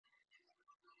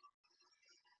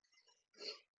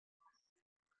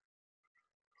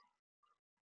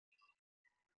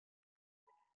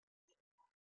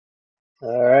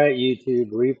All right,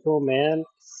 YouTube, Repo Man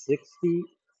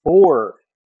 64.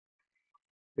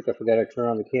 I think I forgot to turn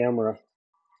on the camera.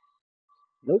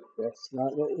 Nope, that's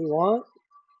not what we want.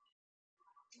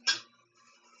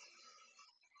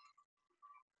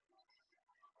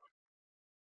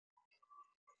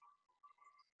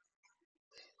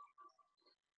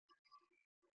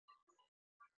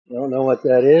 Don't know what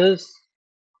that is.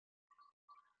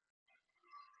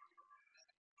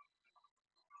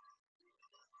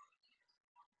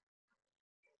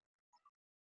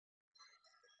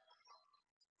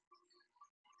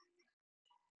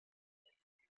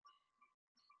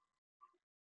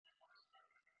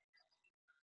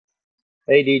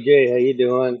 Hey DJ, how you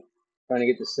doing? Trying to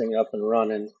get this thing up and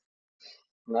running.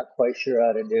 I'm not quite sure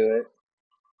how to do it.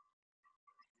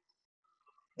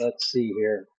 Let's see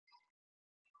here.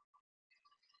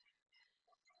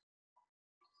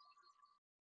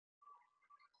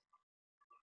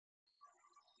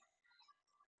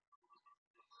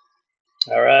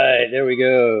 All right, there we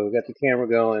go. Got the camera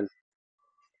going.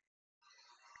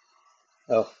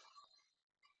 Oh,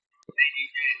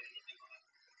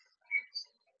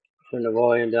 turn the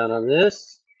volume down on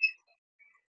this.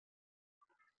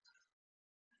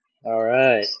 All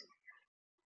right.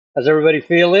 How's everybody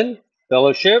feeling?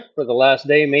 Fellowship for the last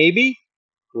day, maybe?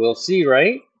 We'll see,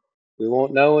 right? We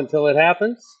won't know until it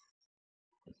happens.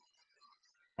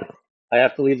 I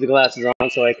have to leave the glasses on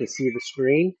so I can see the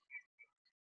screen.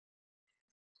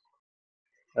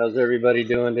 How's everybody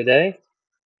doing today?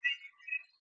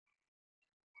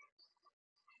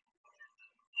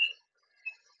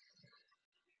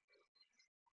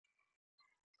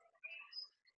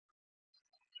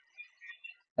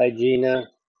 Hi, Gina.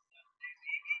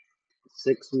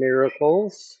 Six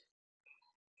Miracles.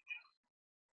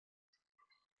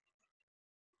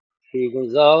 P.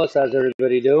 Gonzalez, how's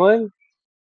everybody doing?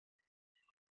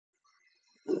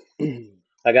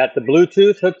 I got the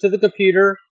Bluetooth hooked to the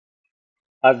computer.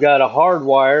 I've got a hard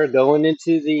wire going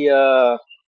into the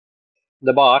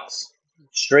box,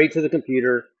 straight to the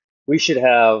computer. We should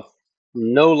have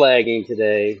no lagging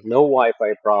today, no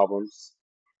Wi-Fi problems.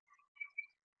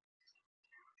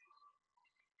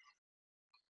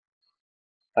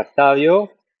 Octavio,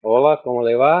 hola, ¿cómo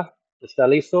le va? ¿Está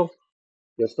listo?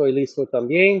 Yo estoy listo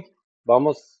también.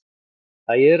 Vamos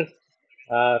a ir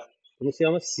a, ¿cómo se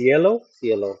llama? Cielo,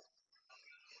 cielo.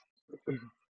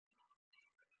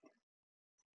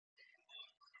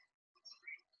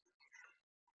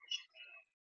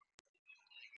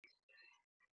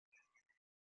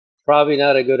 Probably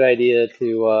not a good idea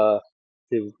to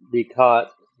be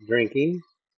caught drinking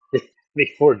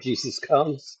before Jesus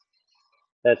comes.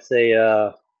 That's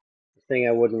a thing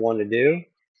I wouldn't want to do.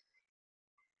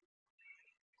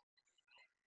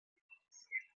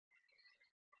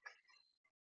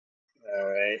 All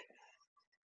right.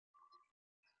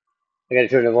 I got to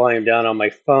turn the volume down on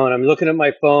my phone. I'm looking at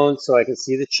my phone so I can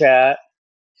see the chat.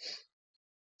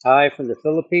 Hi from the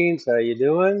Philippines. How you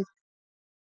doing?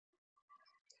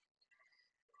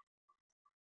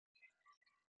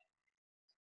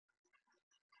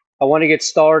 I want to get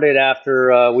started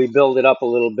after we build it up a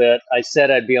little bit. I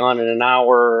said I'd be on in an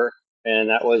hour,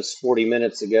 and that was 40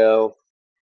 minutes ago.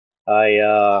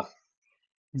 I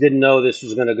didn't know this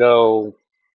was going to go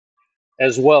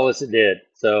as well as it did.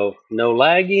 So no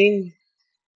lagging.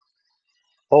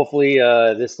 Hopefully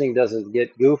this thing doesn't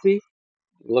get goofy.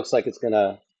 It looks like it's going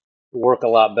to work a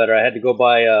lot better. I had to go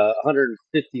buy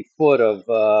 150 foot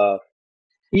of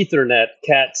Ethernet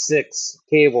Cat 6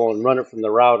 cable and run it from the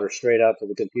router straight out to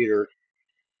the computer.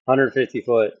 150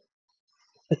 foot.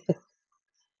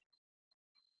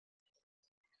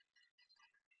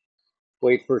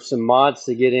 Wait for some mods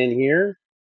to get in here.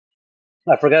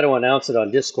 I forgot to announce it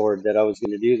on Discord that I was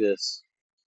going to do this.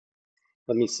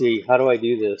 Let me see. How do I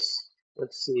do this?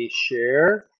 Let's see.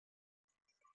 Share.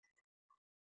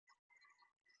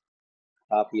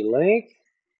 Copy link.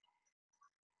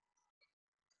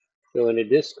 Go into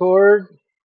Discord.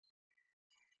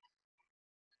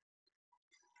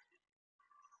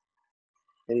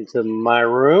 Into my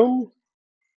room.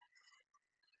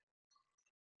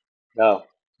 Oh,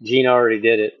 Gina already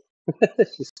did it.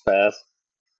 She's fast.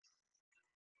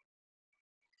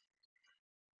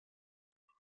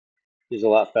 She's a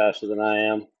lot faster than I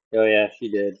am. Oh yeah, she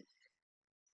did.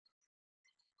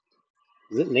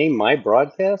 Does it name my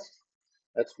broadcast?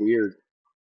 That's weird.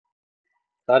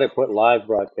 Thought I put live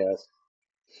broadcast.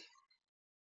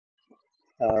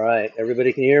 All right,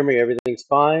 everybody can hear me. Everything's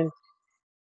fine.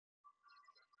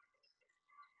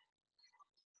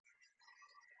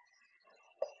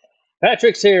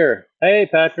 Patrick's here. Hey,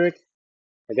 Patrick.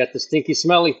 I got the stinky,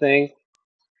 smelly thing.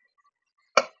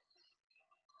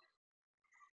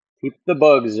 Keep the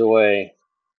bugs away.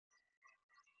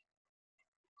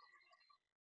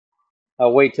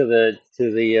 I'll wait till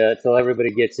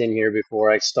everybody gets in here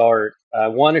before I start. I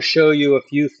want to show you a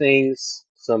few things,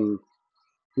 some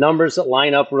numbers that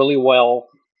line up really well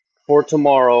for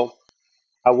tomorrow.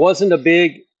 I wasn't a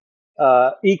big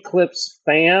eclipse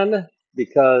fan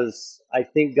because I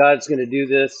think God's going to do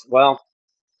this. Well,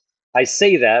 I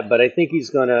say that, but I think he's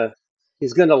gonna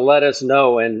let us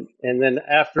know. And then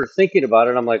after thinking about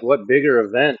it, I'm like, what bigger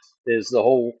event is the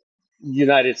whole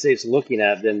United States looking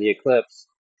at than the eclipse?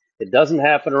 It doesn't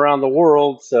happen around the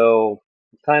world, so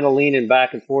I'm kind of leaning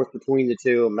back and forth between the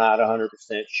two. I'm not 100%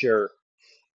 sure.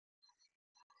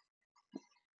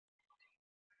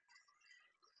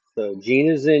 So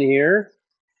Gina's in here.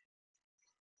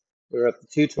 We're up to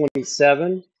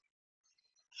 227.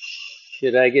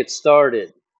 Should I get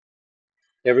started?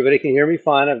 Everybody can hear me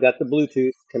fine. I've got the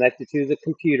Bluetooth connected to the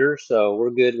computer, so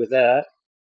we're good with that.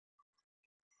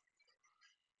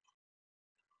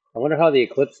 I wonder how the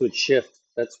eclipse would shift.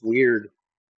 That's weird.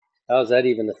 How is that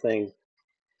even a thing?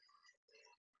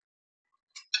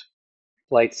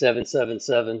 Flight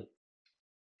 777.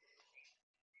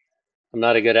 I'm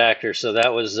not a good actor, so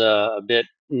that was a bit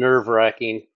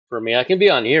nerve-wracking for me. I can be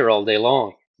on here all day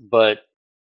long, but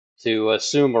to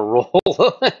assume a role,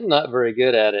 I'm not very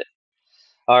good at it.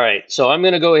 All right, so I'm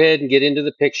going to go ahead and get into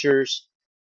the pictures.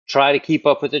 Try to keep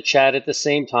up with the chat at the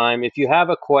same time. If you have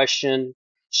a question,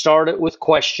 start it with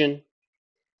question,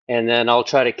 and then I'll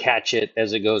try to catch it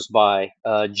as it goes by.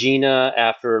 Gina,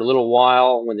 after a little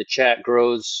while, when the chat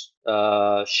grows,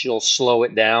 she'll slow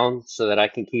it down so that I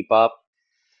can keep up,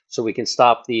 so we can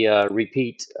stop the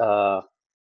repeat uh,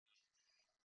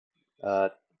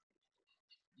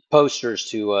 posters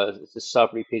to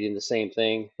stop repeating the same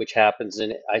thing, which happens,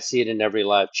 and I see it in every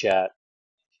live chat.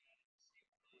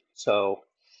 So,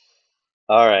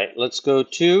 all right, let's go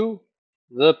to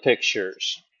the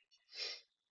pictures.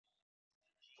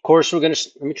 Of course, we're going to,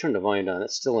 let me turn the volume down.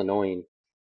 It's still annoying.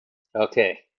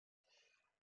 Okay.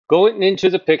 Going into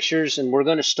the pictures, and we're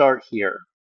going to start here.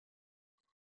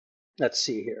 Let's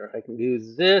see here. I can do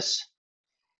this.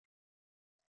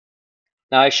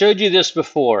 Now, I showed you this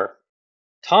before.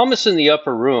 Thomas in the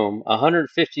Upper Room,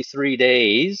 153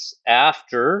 days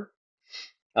after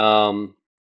the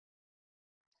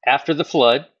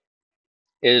flood,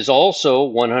 is also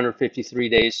 153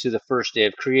 days to the first day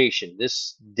of creation.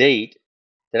 This date,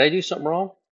 did I do something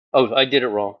wrong? Oh, I did it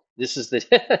wrong. This is the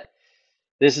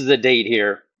this is the date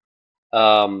here.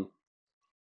 There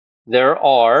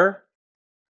are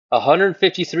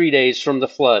 153 days from the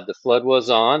flood. The flood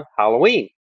was on Halloween,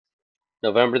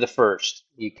 November the 1st.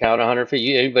 You count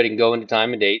 150, anybody can go into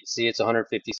time and date and see it's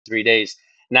 153 days.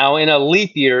 Now, in a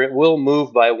leap year, it will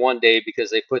move by one day because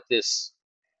they put this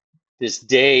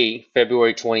day,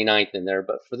 February 29th, in there.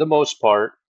 But for the most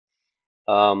part,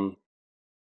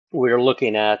 we're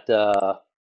looking at the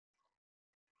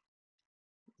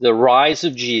rise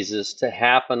of Jesus to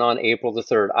happen on April the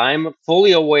 3rd. I'm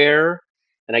fully aware,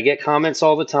 and I get comments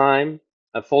all the time.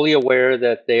 I'm fully aware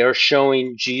that they are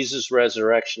showing Jesus'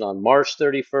 resurrection on March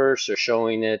 31st. They're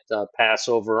showing it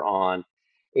Passover on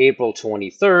April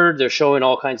 23rd. They're showing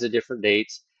all kinds of different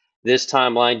dates. This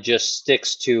timeline just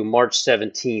sticks to March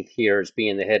 17th here as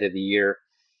being the head of the year.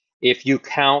 If you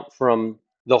count from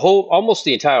the whole, almost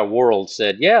the entire world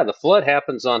said, yeah, the flood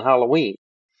happens on Halloween.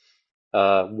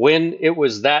 When it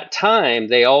was that time,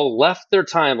 they all left their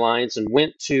timelines and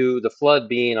went to the flood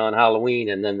being on Halloween,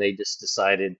 and then they just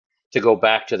decided to go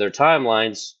back to their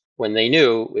timelines when they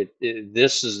knew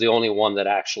this is the only one that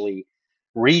actually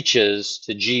reaches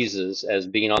to Jesus as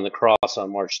being on the cross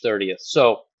on March 30th.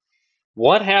 So,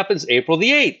 what happens April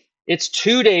the 8th? It's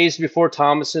 2 days before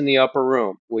Thomas in the Upper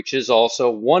Room, which is also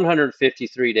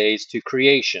 153 days to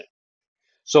creation.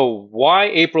 So, why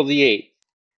April the 8th?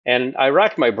 And I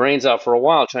racked my brains out for a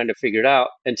while trying to figure it out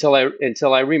until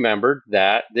I remembered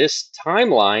that this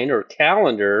timeline or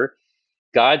calendar,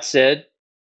 God said,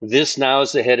 this now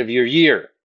is the head of your year.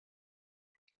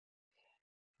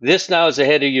 This now is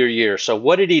ahead of your year. So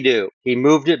what did he do? He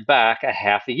moved it back a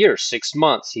half a year, 6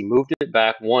 months. He moved it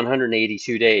back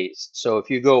 182 days. So if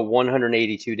you go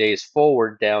 182 days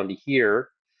forward down to here,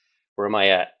 where am I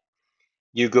at?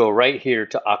 You go right here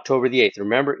to October the 8th.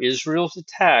 Remember, Israel's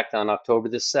attacked on October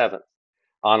the 7th.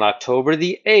 On October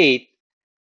the 8th,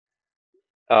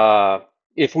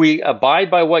 if we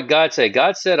abide by what God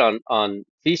said on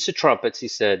Feast of Trumpets, he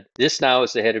said, this now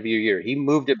is the head of your year. He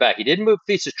moved it back. He didn't move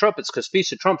Feast of Trumpets because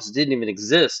Feast of Trumpets didn't even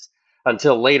exist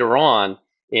until later on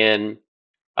in,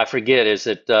 I forget, is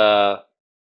it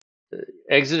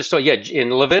Exodus? So yeah,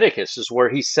 in Leviticus is where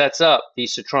he sets up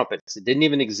Feast of Trumpets. It didn't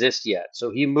even exist yet. So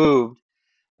he moved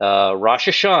Rosh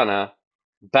Hashanah,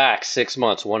 back 6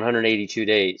 months, 182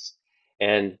 days.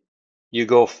 And you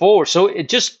go forward. So it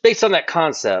just based on that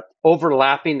concept,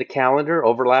 overlapping the calendar,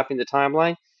 overlapping the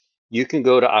timeline, you can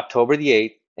go to October the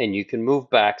 8th and you can move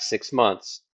back 6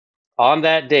 months. On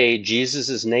that day, Jesus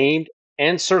is named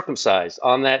and circumcised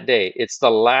on that day. It's the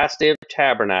last day of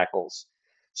tabernacles.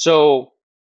 So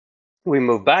we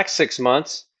move back 6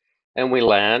 months and we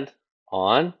land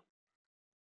on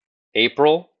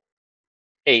April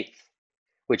 8th,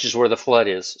 which is where the flood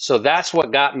is. So that's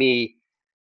what got me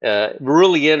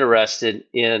really interested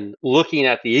in looking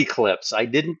at the eclipse. I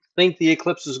didn't think the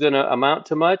eclipse was going to amount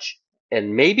to much,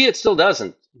 and maybe it still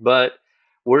doesn't, but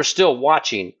we're still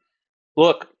watching.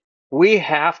 Look, we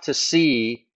have to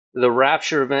see the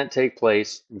rapture event take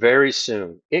place very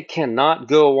soon. It cannot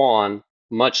go on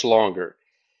much longer.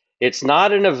 It's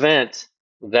not an event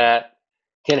that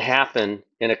can happen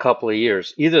in a couple of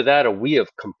years. Either that or we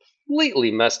have completely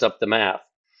messed up the math.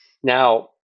 Now,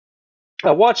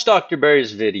 I watched Dr.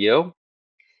 Barry's video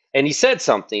and he said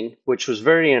something which was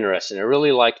very interesting. I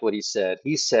really liked what he said.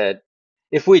 He said,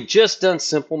 if we'd just done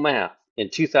simple math in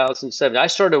 2007, I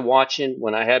started watching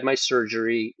when I had my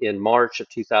surgery in March of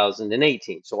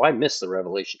 2018. So I missed the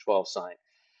Revelation 12 sign.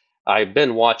 I've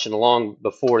been watching long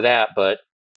before that, but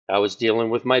I was dealing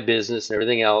with my business and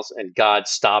everything else, and God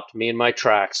stopped me in my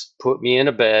tracks, put me in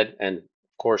a bed, and of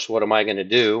course, what am I going to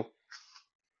do?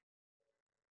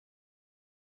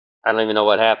 I don't even know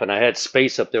what happened. I had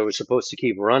space up there. It was supposed to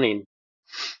keep running.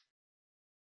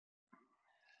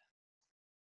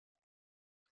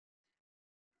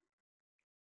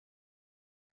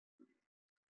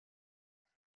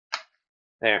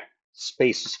 There,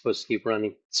 space is supposed to keep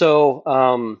running.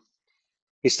 So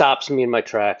he stops me in my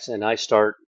tracks, and I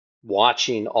start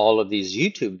watching all of these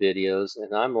YouTube videos,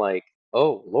 and I'm like,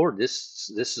 "Oh Lord, this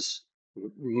is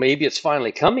maybe it's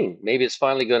finally coming. Maybe it's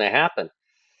finally going to happen."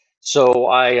 So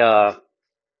I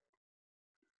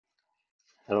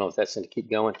don't know if that's going to keep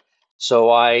going.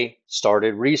 So I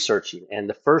started researching, and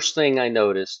the first thing I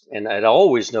noticed, and I'd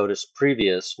always noticed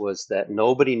previous, was that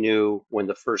nobody knew when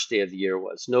the first day of the year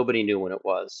was. Nobody knew when it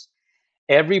was.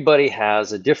 Everybody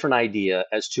has a different idea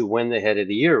as to when the head of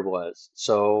the year was.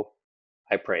 So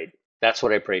I prayed. That's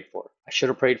what I prayed for. I should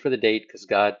have prayed for the date because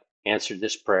God answered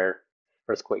this prayer.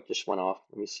 Earthquake just went off.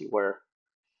 Let me see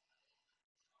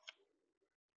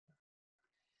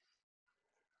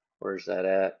where's that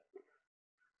at?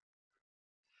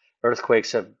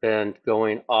 Earthquakes have been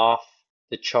going off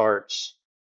the charts.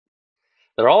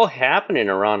 They're all happening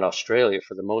around Australia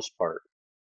for the most part.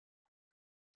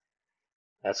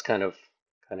 That's kind of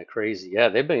crazy. Yeah,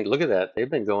 they've been look at that. They've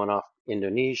been going off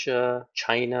Indonesia,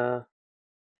 China.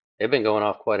 They've been going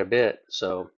off quite a bit.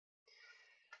 So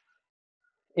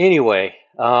anyway,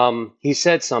 he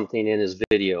said something in his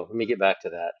video. Let me get back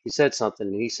to that. He said something,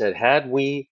 and he said, had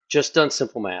we just done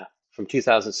simple math from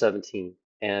 2017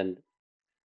 and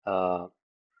uh,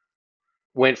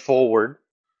 went forward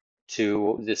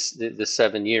to the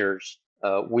 7 years,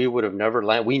 we would have never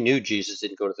landed. We knew Jesus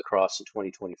didn't go to the cross in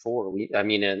 2024. I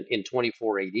mean, in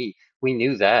 24 AD, we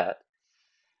knew that.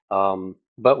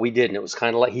 But we didn't. It was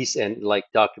kind of like and like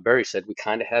Dr. Barry said, we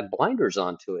kind of had blinders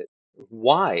onto it.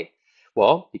 Why?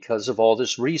 Well, because of all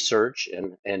this research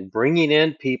and bringing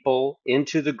in people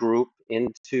into the group,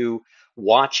 into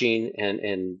watching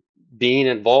and being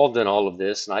involved in all of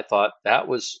this. And I thought that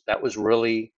was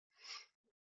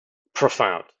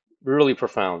profound, really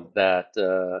profound that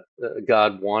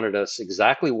God wanted us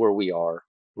exactly where we are,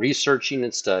 researching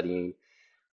and studying.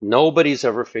 Nobody's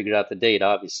ever figured out the date.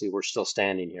 Obviously, we're still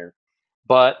standing here.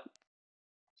 But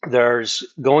there's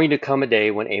going to come a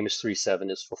day when Amos 3:7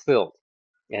 is fulfilled.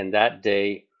 And that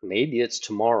day, maybe it's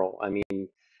tomorrow. I mean,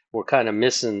 we're kind of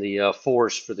missing the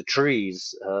forest for the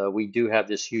trees. We do have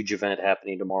this huge event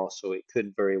happening tomorrow, so it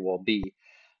could very well be.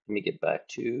 Let me get back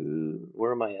to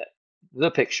where am I at?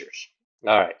 The pictures.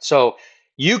 All right. So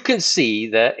you can see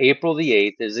that April the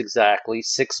 8th is exactly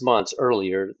 6 months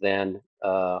earlier than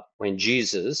when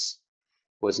Jesus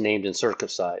was named and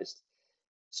circumcised.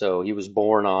 So he was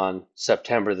born on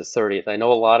September the 30th. I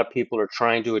know a lot of people are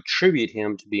trying to attribute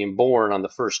him to being born on the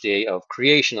first day of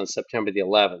creation on September the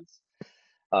 11th.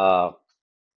 Uh,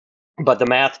 but the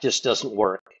math just doesn't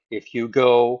work. If you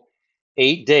go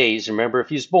 8 days, remember if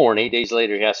he's born 8 days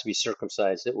later, he has to be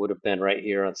circumcised. It would have been right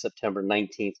here on September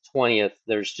 19th, 20th.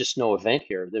 There's just no event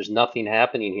here. There's nothing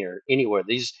happening here anywhere.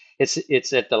 It's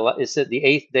at the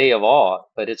eighth day of awe,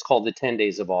 but it's called the 10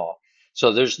 days of awe.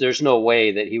 So there's no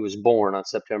way that he was born on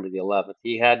September the 11th.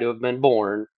 He had to have been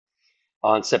born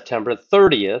on September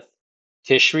 30th,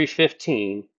 Tishri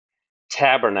 15,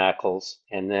 Tabernacles,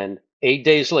 and then 8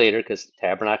 days later, because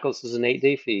Tabernacles is an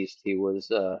 8-day feast, he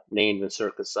was named and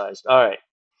circumcised. All right.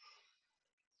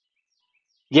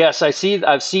 Yes, I've seen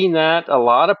that. A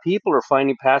lot of people are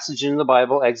finding passages in the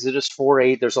Bible, Exodus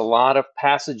 4:8. There's a lot of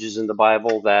passages in the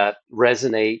Bible that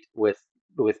resonate with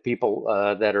people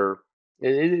that are.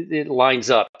 It lines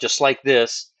up just like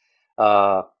this.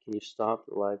 Can you stop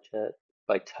the live chat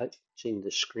by touching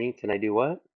the screen? Can I do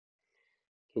what?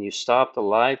 Can you stop the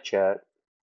live chat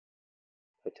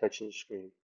by touching the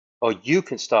screen? Oh, you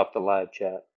can stop the live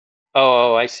chat.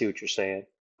 Oh, I see what you're saying.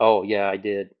 Oh, yeah, I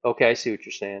did. Okay, I see what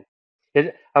you're saying.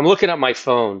 I'm looking at my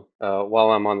phone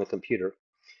while I'm on the computer.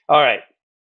 All right,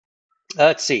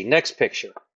 let's see. Next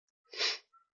picture.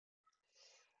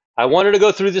 I wanted to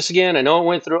go through this again. I know I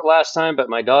went through it last time, but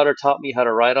my daughter taught me how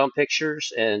to write on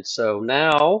pictures, and so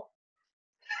now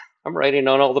I'm writing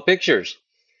on all the pictures.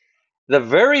 The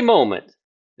very moment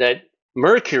that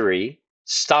Mercury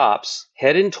stops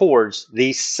heading towards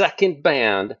the second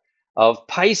band of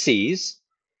Pisces,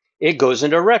 it goes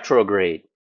into retrograde.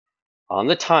 On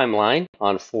the timeline,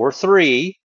 on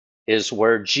 4/3, is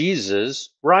where Jesus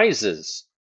rises.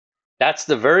 That's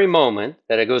the very moment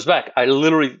that it goes back. I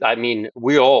mean,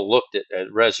 we all looked at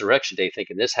Resurrection Day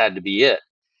thinking this had to be it.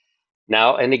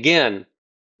 Now, and again,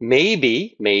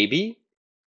 maybe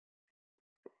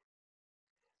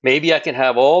I can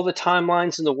have all the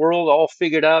timelines in the world all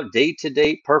figured out date to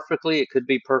date perfectly. It could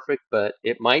be perfect, but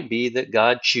it might be that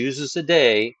God chooses a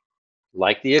day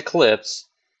like the eclipse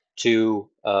to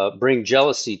bring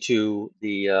jealousy to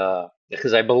the,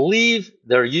 because I believe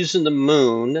they're using the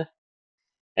moon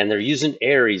and they're using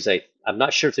Aries. I'm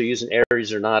not sure if they're using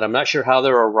Aries or not. I'm not sure how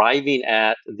they're arriving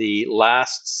at the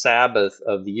last Sabbath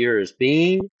of the year as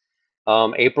being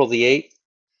April the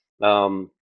 8th.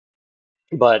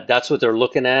 But that's what they're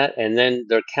looking at. And then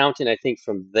they're counting, I think,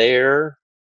 from there.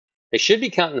 They should be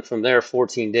counting from there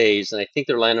 14 days. And I think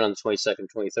they're landing on the 22nd,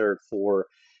 23rd for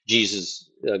Jesus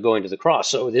going to the cross.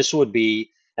 So this would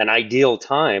be an ideal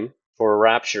time for a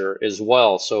rapture as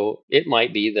well. So it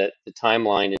might be that the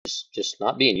timeline is just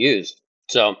not being used.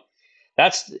 So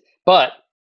that's, but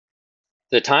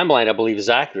the timeline, I believe, is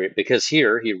accurate because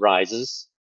here he rises.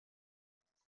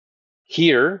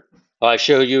 Here, I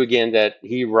show you again that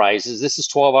he rises. This is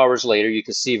 12 hours later. You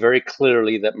can see very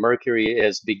clearly that Mercury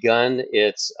has begun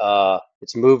it's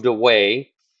moved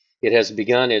away. It has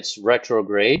begun its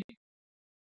retrograde.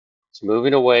 It's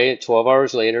moving away 12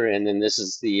 hours later, and then this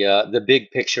is the big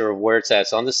picture of where it's at.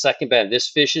 It's on the second band. This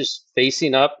fish is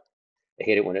facing up. I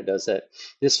hate it when it does that.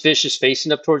 This fish is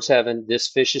facing up towards heaven. This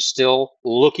fish is still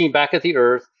looking back at the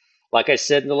earth. Like I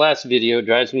said in the last video, it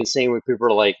drives me insane when people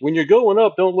are like, when you're going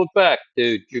up, don't look back.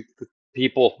 Dude,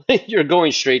 people, you're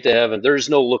going straight to heaven. There's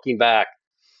no looking back.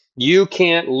 You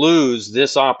can't lose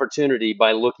this opportunity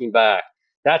by looking back.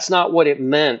 That's not what it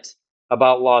meant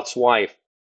about Lot's wife.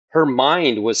 Her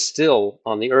mind was still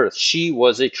on the earth. She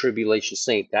was a tribulation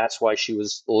saint. That's why she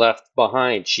was left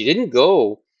behind. She didn't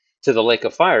go to the lake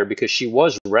of fire because she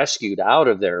was rescued out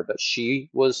of there, but she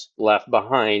was left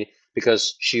behind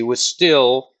because she was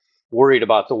still worried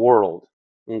about the world.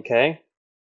 Okay?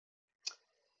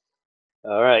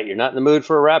 All right, you're not in the mood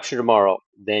for a rapture tomorrow.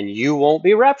 Then you won't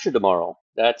be raptured tomorrow.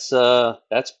 That's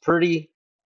pretty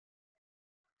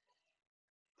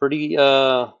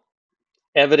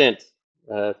evident.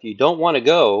 If you don't want to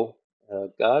go,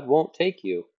 God won't take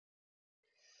you.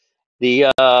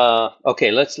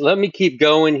 Okay, let me keep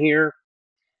going here.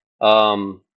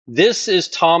 This is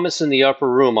Thomas in the upper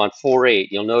room on 4/8.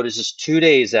 You'll notice it's 2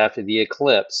 days after the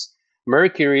eclipse.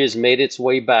 Mercury has made its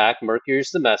way back. Mercury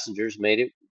is the messenger's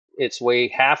made its way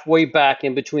halfway back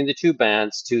in between the two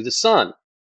bands to the sun.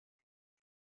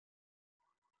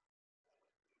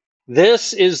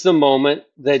 This is the moment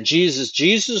that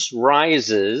Jesus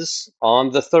rises on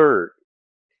the 3rd.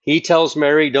 He tells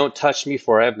Mary, don't touch me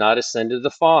for I have not ascended to the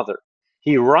Father.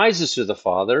 He rises to the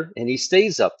Father and he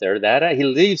stays up there. He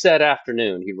leaves that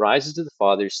afternoon. He rises to the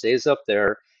Father, stays up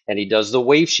there, and he does the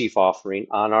wave sheaf offering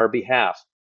on our behalf.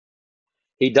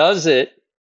 He does it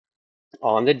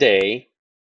on the day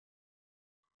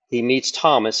he meets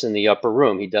Thomas in the upper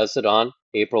room. He does it on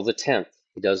April the 10th.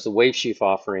 He does the wave sheaf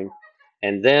offering,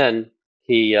 and then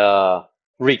he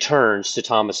returns to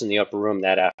Thomas in the upper room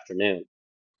that afternoon.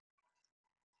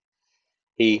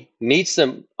 He meets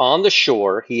them on the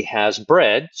shore. He has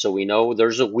bread, so we know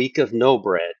there's a week of no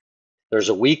bread. There's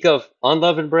a week of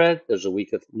unleavened bread. There's a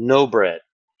week of no bread.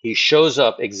 He shows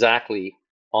up exactly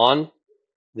on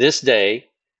this day,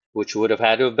 which would have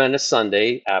had to have been a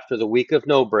Sunday after the week of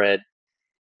no bread,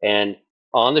 and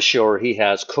On the shore, he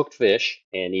has cooked fish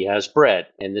and he has bread.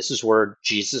 And this is where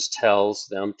Jesus tells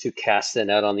them to cast the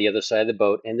net on the other side of the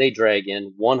boat, and they drag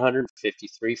in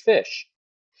 153 fish.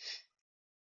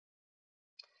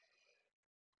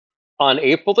 On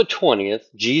April the 20th,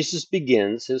 Jesus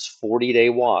begins his 40-day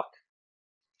walk.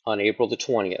 On April the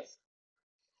 20th,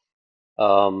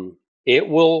 he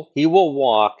will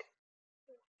walk.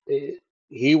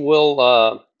 He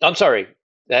will. I'm sorry.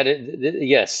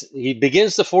 Yes, he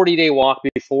begins the 40-day walk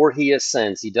before he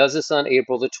ascends. He does this on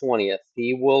April the 20th.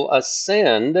 He will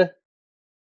ascend,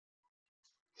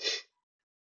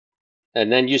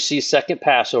 and then you see second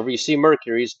Passover. You see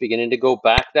Mercury's beginning to go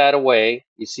back that away.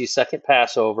 You see second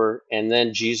Passover, and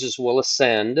then Jesus will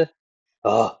ascend.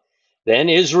 Uh, then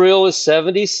Israel is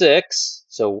 76.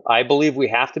 So I believe we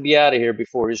have to be out of here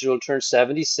before Israel turns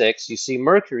 76. You see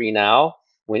Mercury now,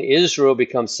 when Israel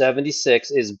becomes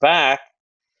 76, is back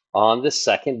on the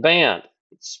second band.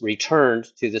 It's returned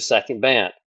to the second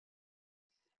band.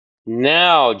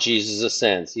 Now Jesus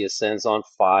ascends. He ascends on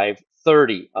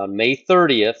 5:30. On May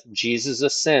 30th, Jesus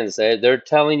ascends. They're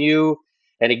telling you,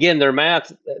 and again, their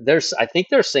math, I think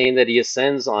they're saying that he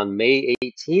ascends on May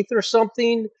 18th or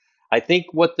something. I think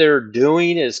what they're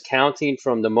doing is counting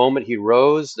from the moment he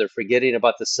rose. They're forgetting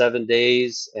about the 7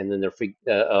 days, and then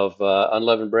of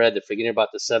unleavened bread. They're forgetting about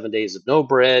the 7 days of no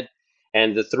bread,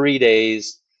 and the 3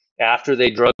 days after they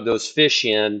drug those fish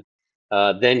in.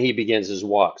 Then he begins his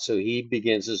walk. So he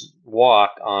begins his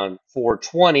walk on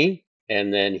 4:20,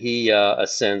 and then he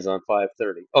ascends on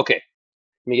 5:30. Okay,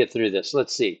 let me get through this.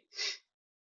 Let's see.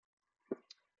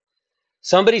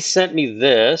 Somebody sent me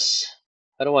this.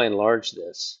 How do I enlarge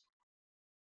this?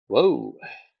 Whoa.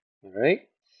 All right.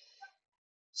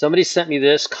 Somebody sent me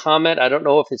this comment. I don't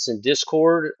know if it's in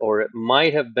Discord or it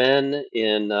might have been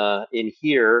in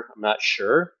here. I'm not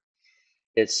sure.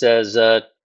 It says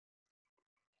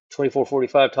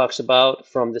 24:45 talks about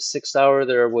from the 6th hour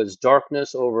there was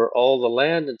darkness over all the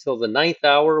land until the 9th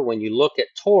hour. When you look at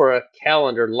Torah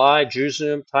calendar live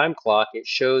Jerusalem time clock, it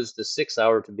shows the 6th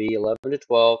hour to be 11 to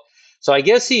 12. So I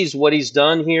guess what he's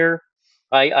done here.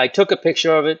 I took a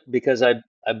picture of it because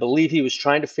I believe he was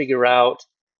trying to figure out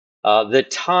the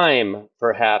time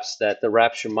perhaps that the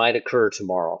rapture might occur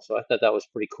tomorrow. So I thought that was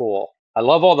pretty cool. I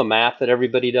love all the math that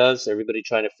everybody does. Everybody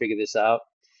trying to figure this out.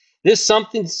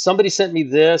 Somebody sent me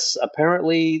this.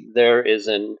 Apparently there is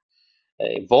a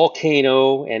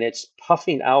volcano and it's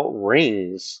puffing out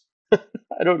rings.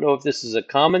 I don't know if this is a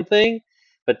common thing,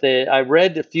 but I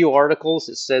read a few articles.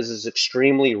 It says it's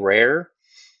extremely rare.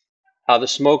 How the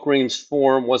smoke rings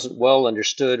form wasn't well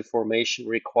understood. Formation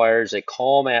requires a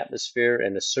calm atmosphere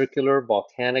and a circular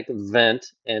volcanic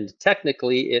vent, and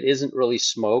technically it isn't really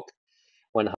smoke.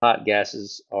 When hot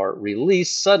gases are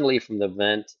released suddenly from the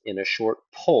vent in a short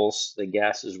pulse, the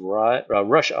gases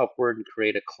rush upward and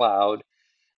create a cloud,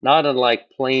 not unlike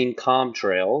plain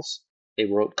contrails. They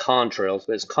wrote contrails,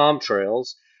 but it's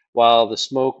contrails. While the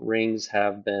smoke rings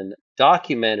have been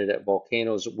documented at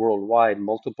volcanoes worldwide,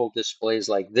 multiple displays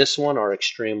like this one are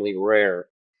extremely rare.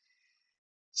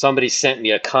 Somebody sent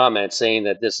me a comment saying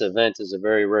that this event is a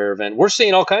very rare event. We're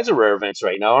seeing all kinds of rare events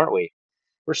right now, aren't we?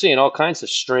 We're seeing all kinds of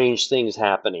strange things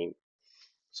happening.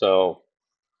 So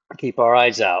keep our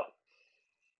eyes out.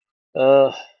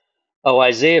 Uh,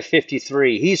 Isaiah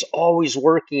 53. He's always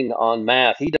working on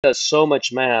math. He does so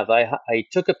much math. I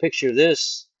took a picture of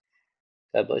this.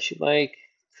 God bless you, Mike.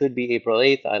 Could be April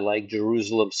 8th. I like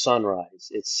Jerusalem sunrise.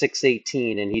 It's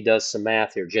 6:18, and he does some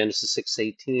math here. Genesis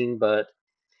 6:18. But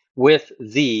with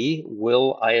thee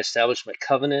will I establish my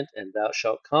covenant, and thou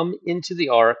shalt come into the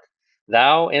ark,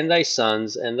 thou and thy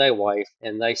sons and thy wife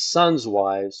and thy sons'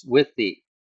 wives with thee.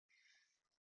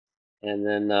 And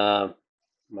then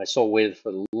my soul waited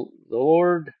for the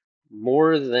Lord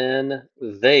more than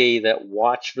they that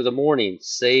watch for the morning.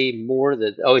 Say more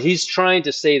that, oh, he's trying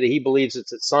to say that he believes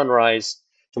it's at sunrise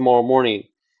tomorrow morning,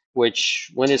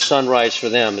 which when is sunrise for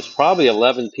them? It's probably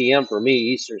 11 p.m. for me,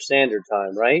 Eastern Standard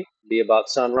Time, right? Be about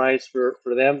sunrise for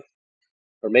them.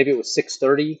 Or maybe it was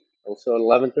 6:30, also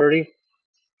 11:30.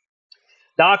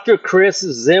 Dr. Chris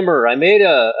Zimmer. I made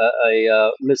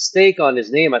a mistake on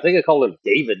his name. I think I called him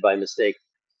David by mistake.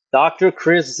 Dr.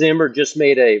 Chris Zimmer just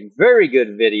made a very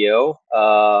good video.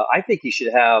 I think he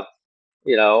should have,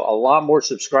 a lot more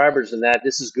subscribers than that.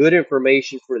 This is good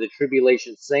information for the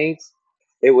tribulation saints.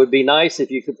 It would be nice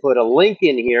if you could put a link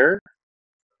in here,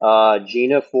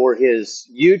 Gina, for his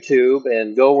YouTube,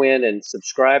 and go in and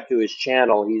subscribe to his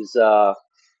channel.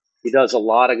 He does a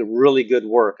lot of really good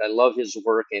work. I love his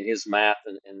work and his math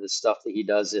and the stuff that he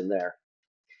does in there.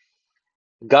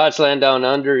 God's Land Down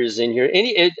Under is in here.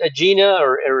 Gina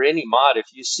or any mod, if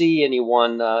you see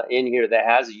anyone in here that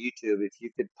has a YouTube, if you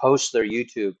could post their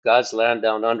YouTube. God's Land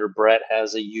Down Under, Brett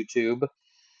has a YouTube.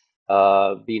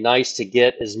 Be nice to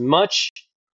get as much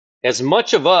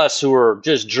of us who are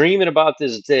just dreaming about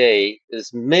this day,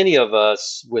 as many of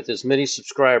us with as many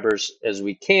subscribers as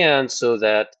we can, so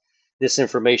that this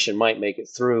information might make it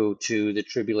through to the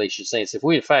tribulation saints. If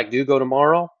we in fact do go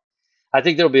tomorrow, I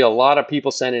think there'll be a lot of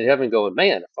people standing in heaven going,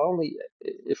 "Man,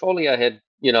 if only I had,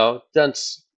 done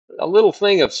a little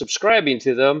thing of subscribing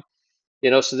to them,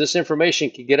 so this information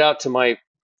could get out to my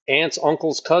aunts,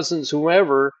 uncles, cousins,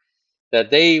 whoever,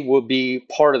 that they will be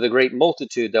part of the great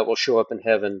multitude that will show up in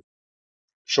heaven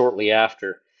shortly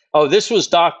after." Oh, this was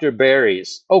Dr.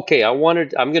 Barry's. Okay, I'm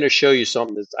going to show you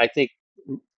something that I think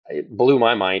it blew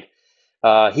my mind.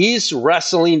 He's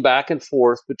wrestling back and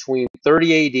forth between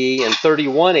 30 AD and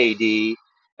 31 AD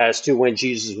as to when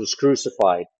Jesus was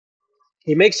crucified.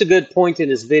 He makes a good point in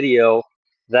his video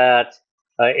that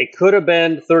it could have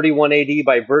been 31 AD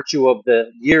by virtue of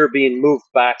the year being moved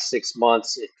back 6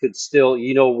 months. It could still,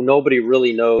 nobody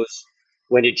really knows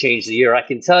when it changed the year. I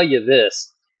can tell you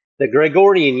this: the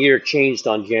Gregorian year changed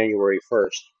on January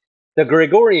 1st. The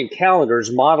Gregorian calendar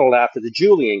is modeled after the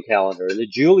Julian calendar, and the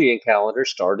Julian calendar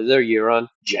started their year on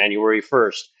January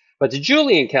 1st. But the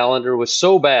Julian calendar was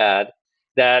so bad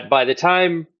that by the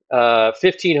time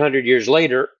 1500 years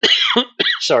later,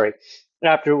 sorry,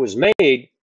 after it was made,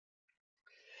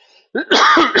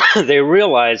 they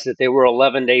realized that they were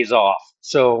 11 days off.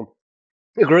 So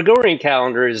the Gregorian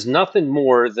calendar is nothing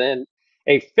more than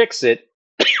a fix-it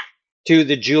to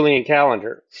the Julian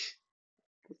calendar.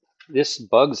 This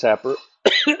bug zapper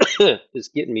is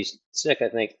getting me sick, I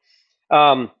think.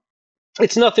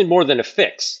 It's nothing more than a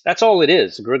fix. That's all it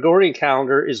is. The Gregorian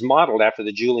calendar is modeled after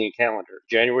the Julian calendar.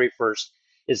 January 1st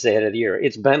is the head of the year.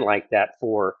 It's been like that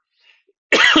for,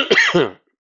 I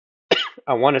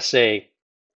want to say,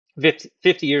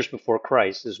 50 years before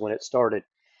Christ is when it started.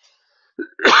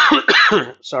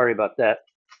 Sorry about that.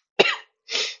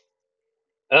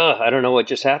 I don't know what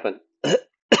just happened.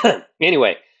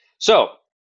 Anyway, so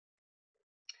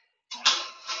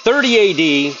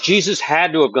 30 AD, Jesus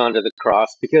had to have gone to the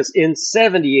cross because in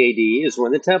 70 AD is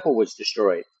when the temple was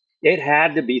destroyed. It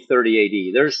had to be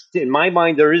 30 AD. In my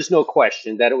mind, there is no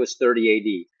question that it was 30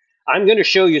 AD. I'm going to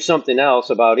show you something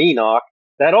else about Enoch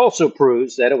that also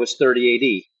proves that it was 30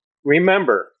 AD.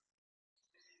 Remember,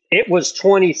 it was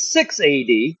 26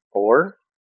 AD or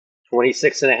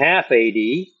 26 and a half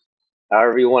AD,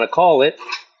 however you want to call it,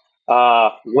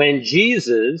 when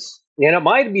Jesus, and it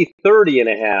might be 30 and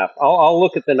a half. I'll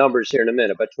look at the numbers here in a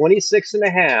minute, but 26 and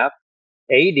a half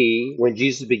AD when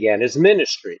Jesus began his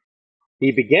ministry.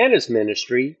 He began his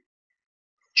ministry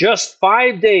just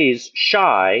 5 days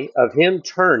shy of him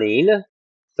turning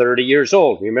 30 years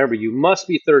old. Remember, you must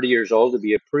be 30 years old to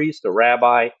be a priest, a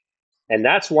rabbi, and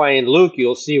that's why in Luke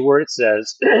you'll see where it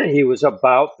says he was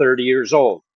about 30 years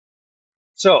old.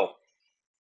 So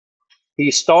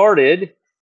he started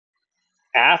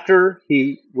after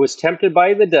he was tempted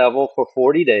by the devil for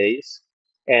 40 days,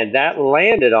 and that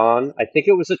landed on, I think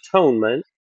it was atonement,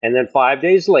 and then 5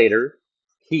 days later,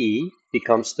 he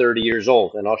becomes 30 years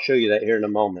old, and I'll show you that here in a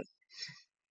moment.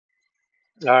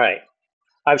 All right,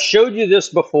 I've showed you this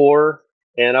before,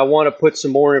 and I want to put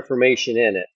some more information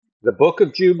in it. The Book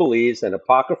of Jubilees, an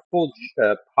apocryphal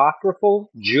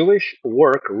Jewish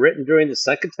work written during the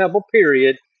Second Temple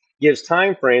period, gives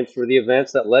time frames for the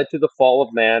events that led to the fall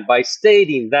of man by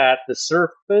stating that the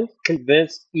serpent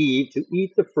convinced Eve to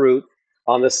eat the fruit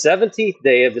on the 17th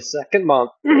day of the second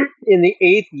month in the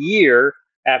 8th year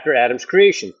after Adam's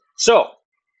creation. So,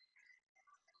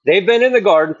 they've been in the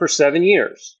garden for 7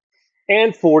 years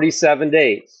and 47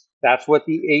 days. That's what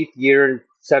the 8th year and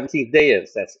 17th day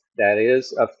is. That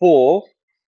is a full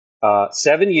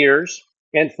 7 years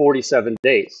and 47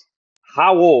 days.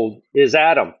 How old is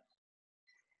Adam?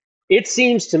 It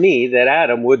seems to me that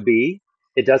Adam would be,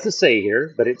 it doesn't say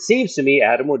here, but it seems to me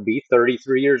Adam would be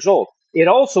 33 years old. It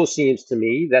also seems to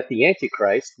me that the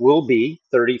Antichrist will be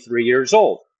 33 years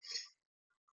old.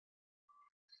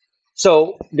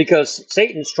 So, because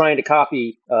Satan's trying to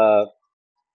copy,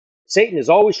 Satan is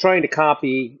always trying to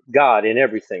copy God in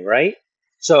everything, right?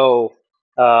 So,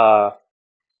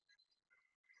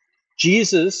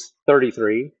 Jesus,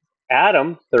 33,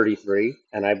 Adam, 33,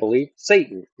 and I believe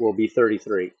Satan will be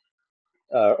 33.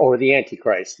 Or the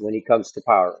Antichrist when he comes to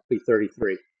power, be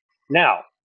 33. Now,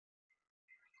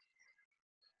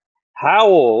 how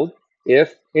old,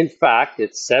 if in fact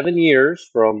it's 7 years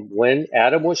from when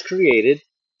Adam was created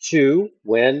to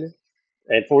when,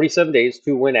 and 47 days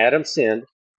to when Adam sinned,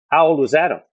 how old was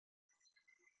Adam?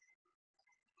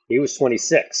 He was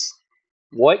 26.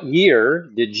 What year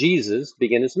did Jesus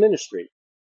begin his ministry?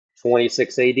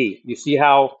 26 AD. You see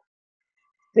how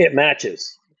it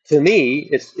matches. To me,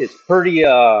 it's pretty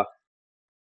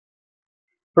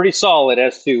solid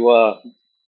as to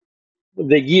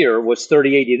the year was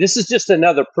 30 AD. This is just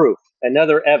another proof,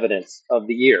 another evidence of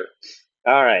the year.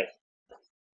 All right.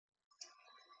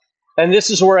 And this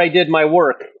is where I did my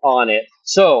work on it.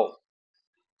 So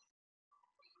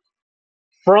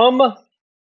from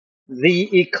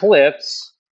the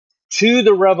eclipse to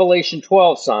the Revelation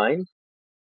 12 sign,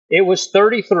 it was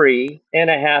 33 and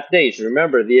a half days.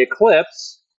 Remember, the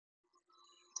eclipse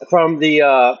from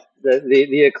the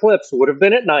eclipse would have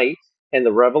been at night, and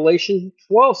the Revelation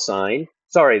 12 sign,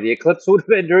 sorry, the eclipse would have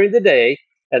been during the day,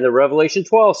 and the Revelation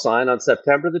 12 sign on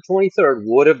September the 23rd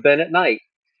would have been at night.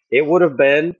 It would have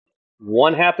been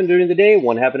one happened during the day,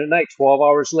 one happened at night, 12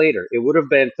 hours later. It would have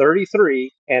been 33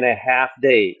 and a half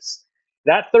days.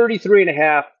 That 33 and a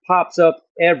half pops up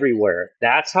everywhere.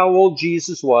 That's how old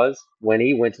Jesus was when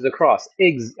he went to the cross.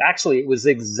 Actually, it was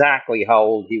exactly how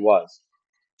old he was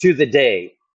to the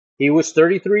day. He was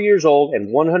 33 years old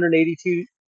and 182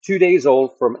 days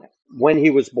old from when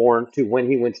he was born to when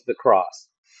he went to the cross.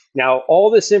 Now, all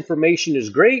this information is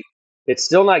great. It's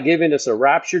still not giving us a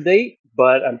rapture date,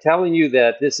 but I'm telling you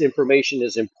that this information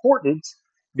is important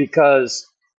because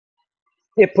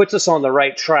it puts us on the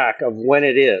right track of when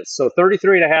it is. So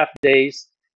 33 and a half days.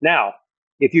 Now,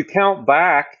 if you count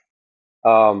back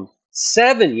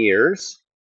 7 years,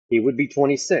 he would be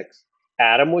 26.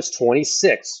 Adam was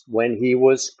 26 when he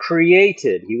was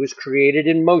created. He was created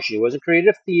in motion. He wasn't created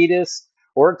a fetus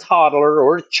or a toddler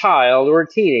or a child or a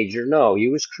teenager. No, he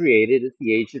was created at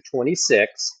the age of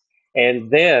 26. And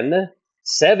then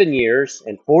 7 years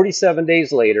and 47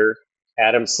 days later,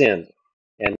 Adam sinned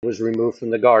and was removed from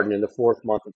the garden in the 4th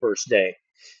month of 1st day.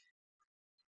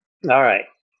 All right.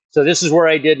 So this is where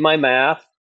I did my math.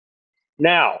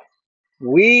 Now,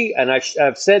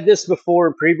 I've said this before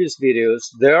in previous videos,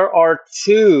 there are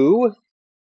 2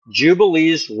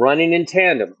 Jubilees running in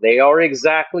tandem. They are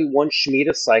exactly one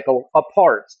Shemitah cycle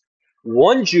apart.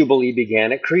 One Jubilee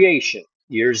began at creation,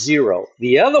 year 0.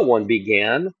 The other one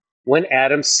began when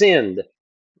Adam sinned.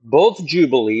 Both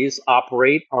Jubilees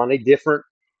operate on a different,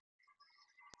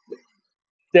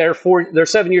 they're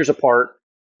 7 years apart.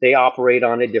 They operate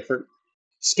on a different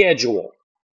schedule.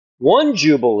 One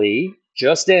Jubilee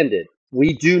just ended.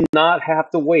 We do not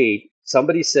have to wait.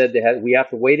 Somebody said we have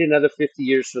to wait another 50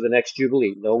 years for the next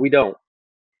Jubilee. No, we don't.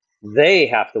 They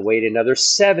have to wait another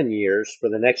 7 years for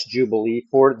the next Jubilee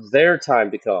for their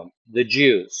time to come, the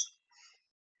Jews.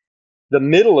 The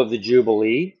middle of the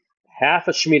Jubilee, half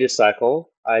a Shemitah cycle,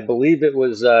 I believe it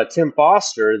was Tim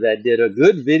Foster that did a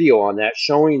good video on that,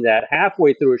 showing that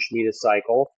halfway through a Shemitah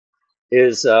cycle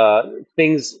is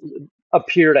things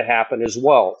appear to happen as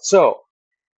well. So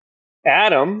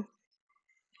Adam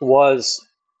was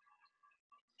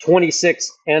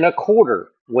 26 and a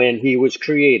quarter when he was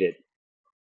created.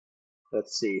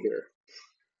 Let's see here.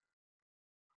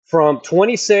 From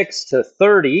 26 to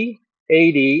 30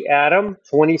 AD, Adam,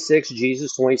 26,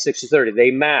 Jesus, 26 to 30.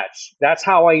 They match. That's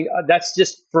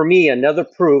just for me another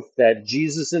proof that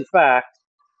Jesus, in fact,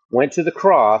 went to the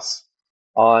cross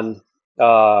on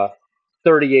 30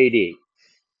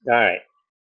 AD. All right.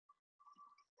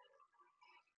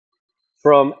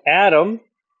 From Adam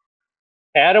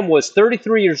was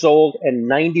 33 years old and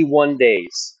 91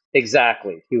 days.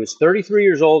 Exactly. He was 33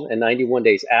 years old and 91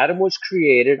 days. Adam was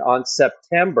created on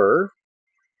September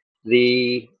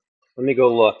let me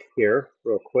go look here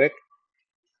real quick.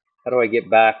 How do I get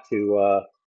back to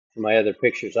my other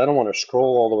pictures? I don't want to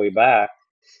scroll all the way back.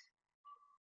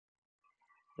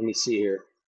 Let me see here.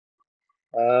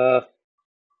 Does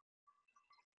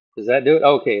that do it?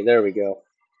 Okay, there we go.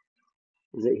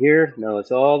 Is it here? No,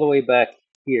 it's all the way back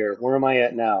here. Where am I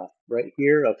at now? Right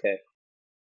here? Okay.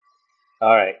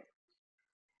 All right.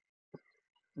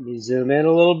 Let me zoom in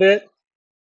a little bit.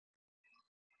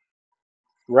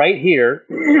 Right here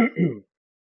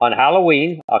on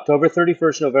Halloween, October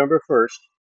 31st, November 1st,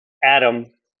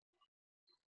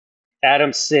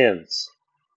 Adam sins.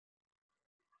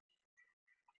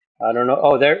 I don't know.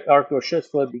 Oh, there, Ark Rosh's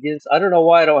flood begins. I don't know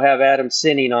why I don't have Adam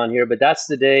sinning on here, but that's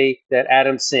the day that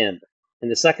Adam sinned, in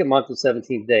the 2nd month, the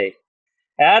 17th day.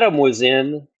 Adam was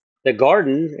in the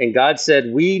garden, and God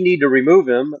said, we need to remove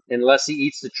him unless he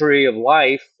eats the tree of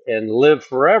life and live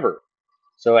forever.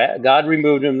 So God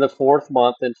removed him the 4th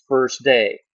month and 1st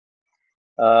day.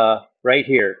 Right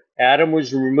here. Adam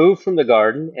was removed from the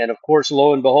garden, and of course,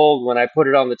 lo and behold, when I put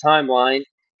it on the timeline,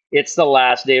 it's the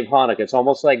last day of Hanukkah. It's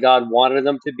almost like God wanted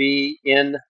them to be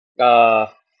in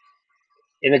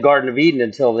in the Garden of Eden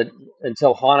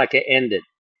until Hanukkah ended.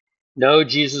 No,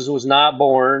 Jesus was not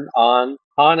born on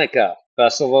Hanukkah,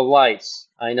 Festival of Lights.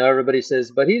 I know everybody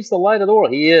says, but he's the light of the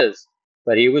world. He is.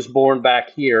 But he was born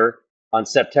back here on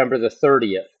September the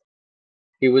 30th.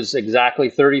 He was exactly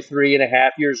 33 and a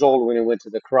half years old when he went to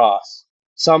the cross.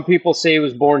 Some people say he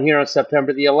was born here on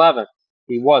September the 11th.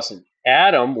 He wasn't.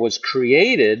 Adam was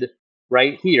created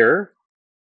right here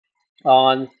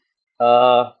on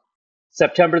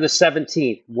September the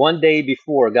 17th, one day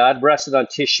before. God rested on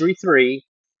Tishri 3,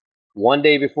 one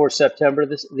day before September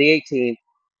the 18th,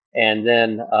 and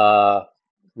then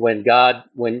when God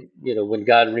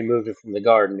removed it from the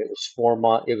garden, it was 4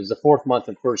 months. It was the fourth month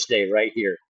and first day right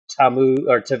here, Tammuz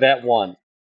or Tevet 1,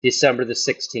 December the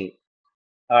 16th.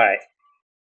 All right.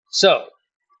 So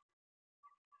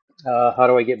how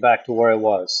do I get back to where I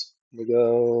was? Let me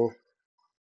go.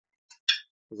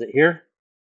 Is it here?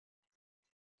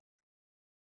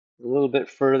 A little bit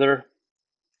further.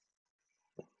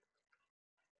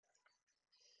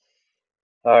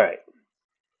 All right.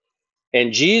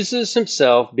 And Jesus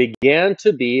himself began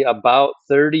to be about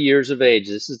 30 years of age.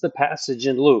 This is the passage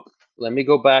in Luke. Let me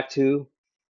go back to,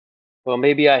 well,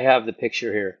 maybe I have the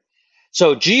picture here.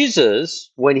 So Jesus,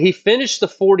 when he finished the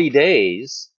 40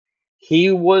 days,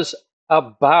 he was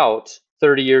about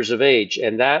 30 years of age.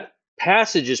 And that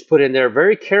passage is put in there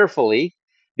very carefully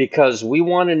because we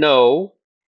want to know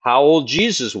how old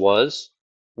Jesus was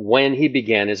when he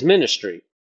began his ministry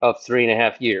of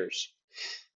 3.5 years.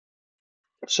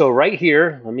 So right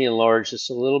here, let me enlarge this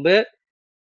a little bit.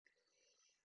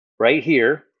 Right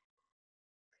here,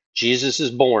 Jesus is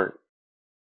born.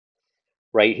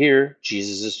 Right here,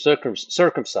 Jesus is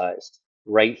circumcised.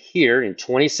 Right here in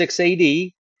 26 AD,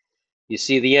 you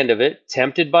see the end of it,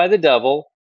 tempted by the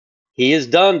devil. He is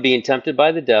done being tempted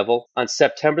by the devil on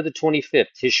September the 25th,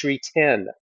 Tishri 10.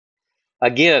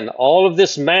 Again, all of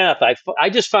this math, I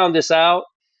just found this out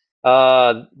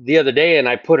the other day and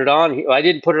I put it on. I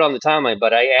didn't put it on the timeline,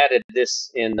 but I added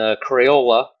this in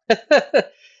Crayola.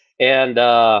 And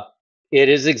it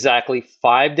is exactly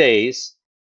 5 days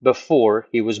before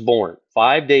he was born.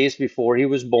 5 days before he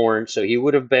was born. So he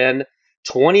would have been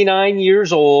 29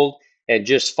 years old and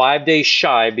just 5 days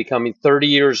shy of becoming 30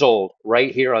 years old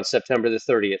right here on September the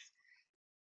 30th.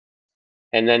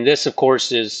 And then this, of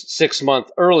course, is 6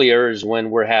 months earlier is when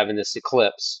we're having this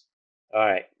eclipse. All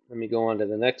right, let me go on to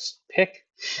the next pick.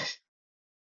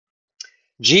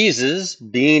 Jesus,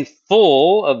 being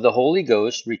full of the Holy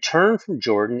Ghost, returned from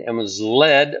Jordan and was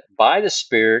led by the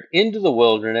Spirit into the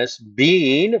wilderness,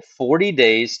 being 40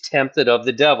 days tempted of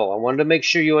the devil. I wanted to make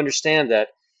sure you understand that.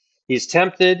 He's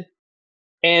tempted,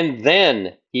 and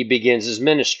then he begins his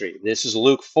ministry. This is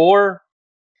Luke 4.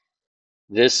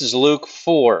 This is Luke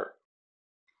 4.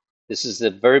 This is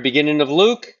the very beginning of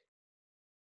Luke.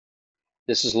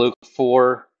 This is Luke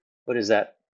 4. What is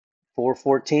that?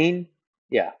 4:14?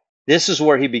 Yeah. This is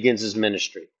where he begins his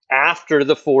ministry after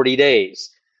the 40 days,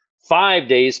 5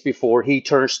 days before he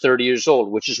turns 30 years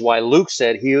old, which is why Luke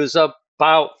said he was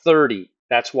about 30.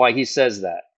 That's why he says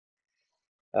that.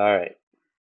 All right.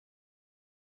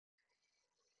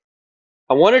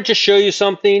 I wanted to show you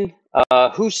something.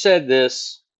 Who said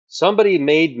this? Somebody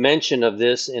made mention of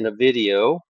this in a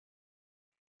video.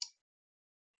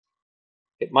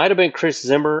 It might have been Chris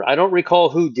Zimmer. I don't recall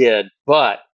who did,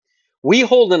 but we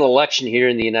hold an election here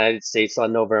in the United States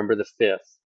on November the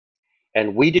 5th.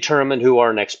 And we determine who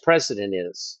our next president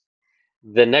is.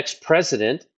 The next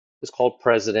president is called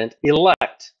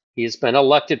President-elect. He has been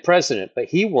elected president, but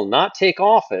he will not take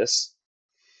office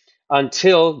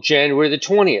until January the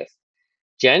 20th.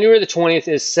 January the 20th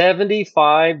is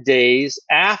 75 days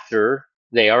after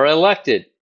they are elected.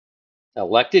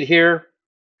 Elected here,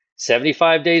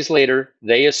 75 days later,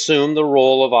 they assume the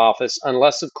role of office,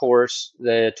 unless, of course,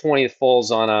 the 20th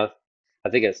falls on I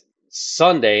think a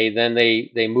Sunday, then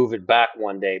they move it back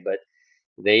one day. But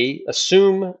they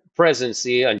assume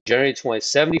presidency on January 20th,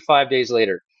 75 days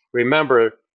later.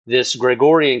 Remember, this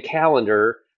Gregorian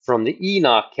calendar from the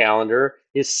Enoch calendar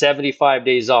is 75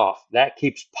 days off. That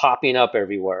keeps popping up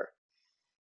everywhere.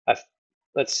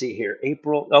 Let's see here.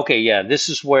 April. Okay, yeah, this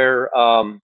is where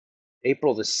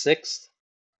April the 6th.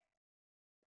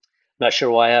 Not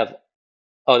sure why I have.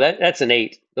 Oh, that's an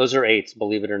 8. Those are 8s,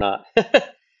 believe it or not.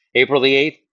 April the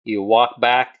 8th, you walk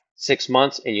back 6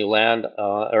 months and you land,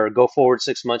 or go forward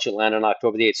 6 months, you land on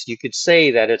October the 8th. So you could say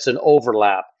that it's an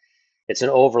overlap. It's an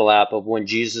overlap of when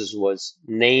Jesus was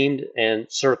named and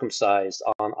circumcised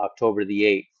on October the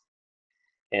 8th.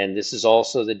 And this is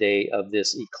also the day of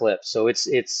this eclipse. So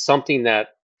it's something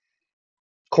that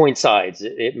coincides,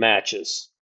 it matches.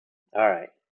 All right.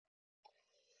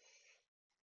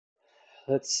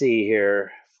 Let's see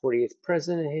here. 48th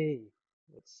president. Hey,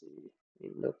 let's see.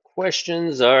 No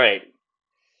questions. All right.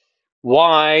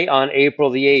 Why on April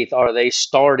the 8th are they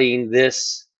starting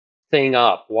this thing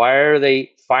up? Why are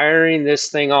they firing this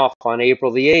thing off on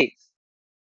April the 8th?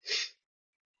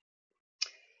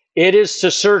 It is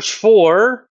to search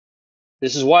for,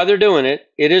 this is why they're doing it.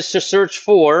 It is to search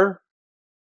for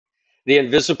the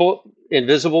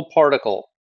invisible particle.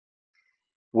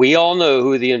 We all know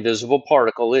who the invisible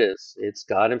particle is. It's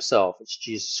God Himself. It's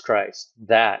Jesus Christ.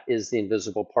 That is the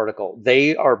invisible particle.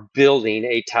 They are building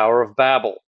a Tower of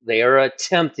Babel. They are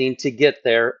attempting to get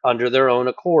there under their own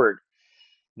accord.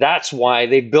 That's why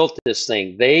they built this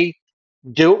thing. They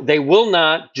will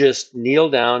not just kneel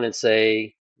down and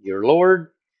say, "Your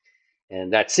Lord,"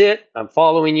 and that's it. I'm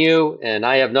following you, and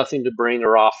I have nothing to bring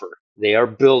or offer. They are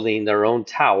building their own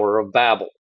Tower of Babel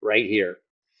right here.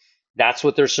 That's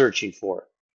what they're searching for.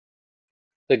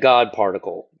 The God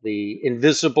particle, the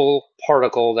invisible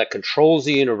particle that controls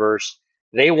the universe.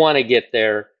 They want to get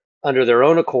there under their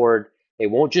own accord. They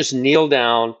won't just kneel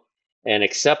down and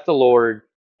accept the Lord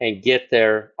and get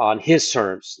there on His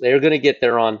terms. They're going to get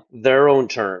there on their own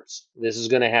terms. This is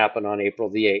going to happen on April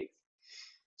the 8th.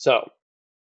 So,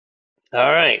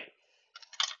 all right.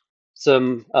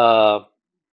 Some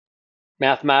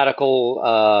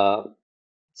mathematical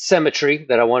symmetry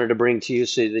that I wanted to bring to you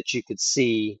so that you could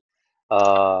see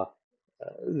uh,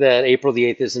 that April the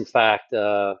 8th is in fact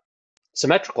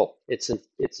symmetrical. It's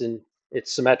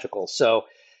symmetrical. So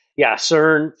yeah,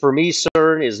 CERN, for me,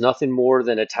 CERN is nothing more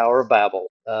than a Tower of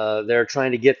Babel. They're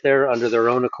trying to get there under their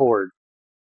own accord.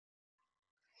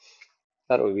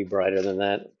 Thought it would be brighter than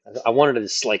that. I wanted to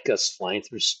just like us flying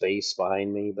through space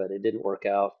behind me, but it didn't work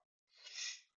out.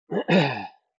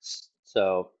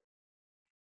 So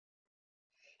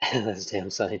those damn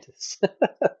scientists.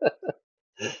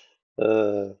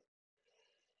 uh,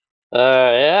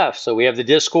 yeah, so we have the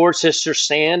Discord, Sister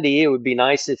Sandy. It would be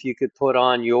nice if you could put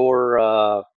on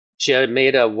your. She had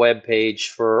made a web page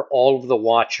for all of the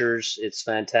watchers. It's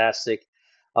fantastic.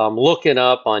 Looking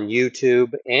up on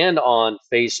YouTube and on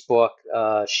Facebook.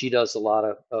 She does a lot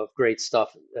of great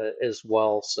stuff as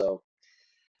well. So,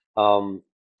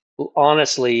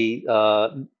 honestly,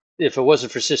 if it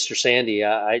wasn't for Sister Sandy,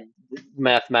 I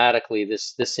mathematically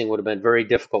this thing would have been very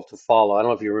difficult to follow. I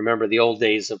don't know if you remember the old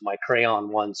days of my crayon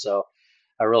one, so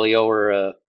I really owe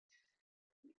her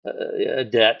a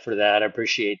debt for that. I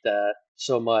appreciate that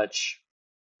so much.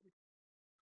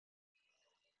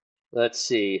 Let's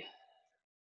see.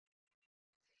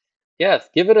 Yeah,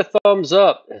 give it a thumbs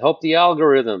up. Help the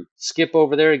algorithm. Skip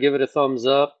over there, give it a thumbs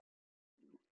up.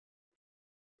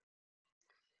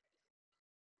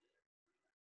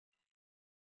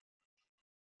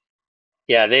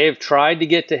 Yeah, they've tried to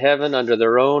get to heaven under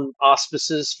their own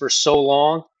auspices for so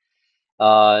long.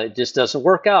 It just doesn't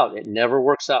work out. It never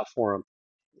works out for them.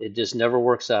 It just never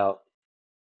works out.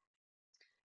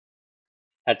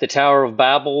 At the Tower of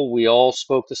Babel, we all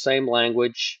spoke the same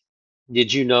language.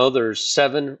 Did you know there's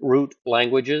 7 root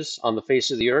languages on the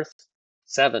face of the earth?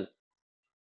 7.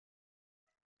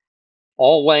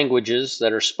 All languages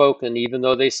that are spoken, even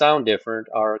though they sound different,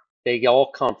 they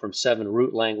all come from 7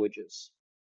 root languages.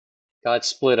 God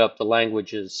split up the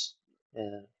languages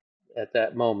at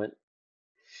that moment.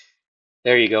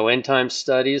 There you go. End time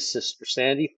studies, Sister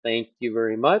Sandy. Thank you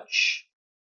very much.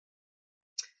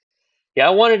 Yeah, I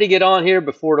wanted to get on here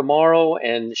before tomorrow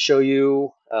and show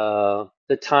you the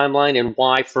timeline and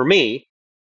why, for me,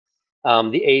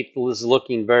 the 8th is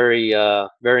looking very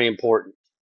important,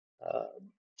 uh,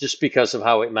 just because of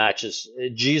how it matches.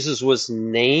 Jesus was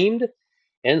named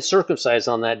and circumcised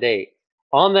on that day.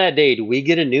 On that day, do we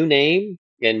get a new name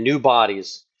and new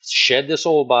bodies? Shed this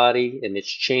old body, and it's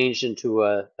changed into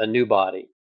a new body.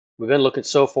 We've been looking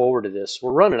so forward to this.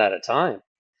 We're running out of time.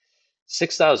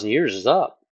 6,000 years is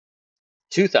up.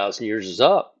 2,000 years is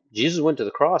up. Jesus went to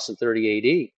the cross in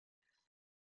 30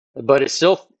 AD, but it's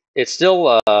still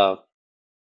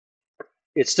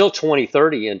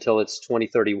 2030 until it's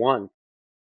 2031.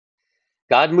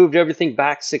 God moved everything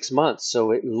back 6 months,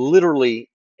 so it literally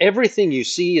everything you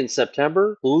see in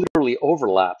September literally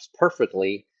overlaps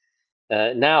perfectly.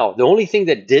 Now, the only thing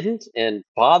that didn't and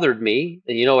bothered me,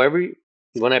 and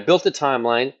when I built the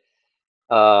timeline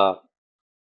uh,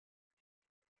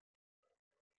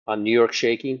 on New York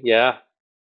shaking, yeah.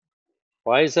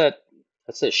 Why is that?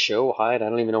 That says show hide. I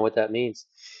don't even know what that means.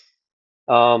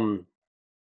 Um,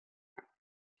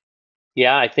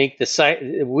 yeah, I think the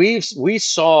site we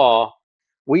saw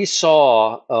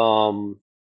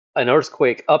an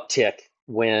earthquake uptick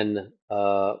when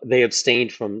they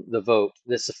abstained from the vote.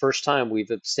 This is the first time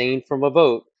we've abstained from a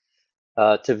vote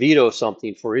to veto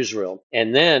something for Israel.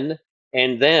 And then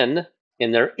And then,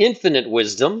 in their infinite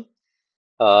wisdom,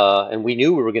 and we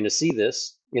knew we were going to see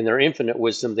this, in their infinite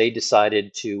wisdom, they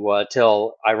decided to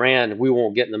tell Iran, we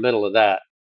won't get in the middle of that.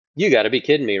 You got to be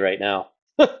kidding me right now.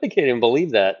 I can't even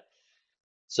believe that.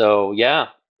 So, yeah,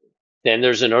 then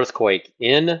there's an earthquake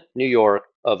in New York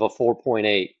of a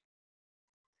 4.8.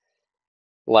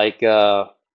 Like,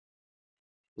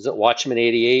 was it Watchman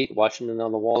 88? Watchman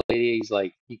on the Wall 88? He's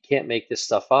like, you can't make this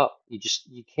stuff up.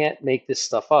 You can't make this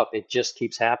stuff up. It just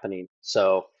keeps happening.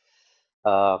 So,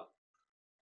 uh,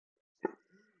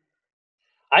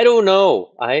 I don't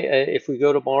know. If we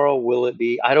go tomorrow, will it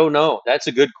be? I don't know. That's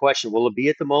a good question. Will it be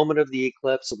at the moment of the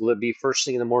eclipse? Will it be first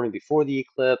thing in the morning before the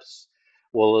eclipse?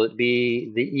 Will it be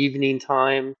the evening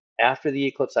time after the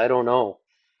eclipse? I don't know.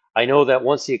 I know that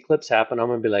once the eclipse happened, I'm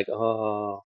gonna be like,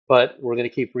 oh, but we're gonna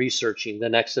keep researching. The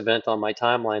next event on my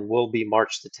timeline will be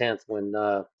March the 10th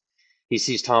when he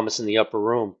sees Thomas in the upper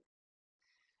room.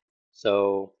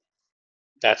 So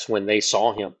that's when they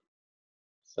saw him.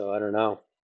 So I don't know.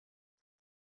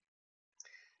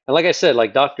 And like I said,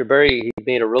 like Dr. Berry, he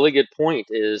made a really good point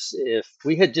is if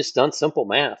we had just done simple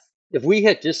math, if we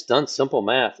had just done simple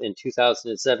math in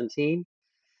 2017,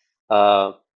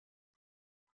 uh,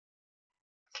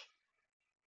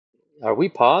 are we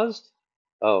paused?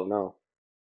 Oh no,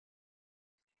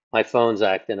 my phone's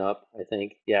acting up, I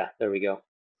think. Yeah, there we go.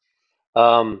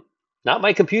 Um, Not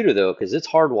my computer though, because it's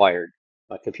hardwired.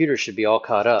 My computer should be all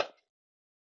caught up.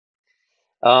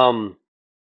 Um,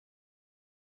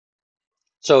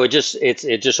 so it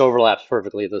just overlaps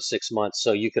perfectly those 6 months.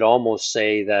 So you could almost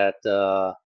say that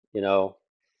you know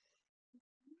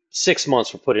 6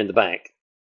 months were put in the bank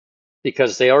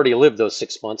because they already lived those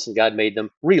 6 months and God made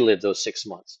them relive those 6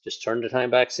 months. Just turn the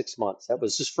time back 6 months. That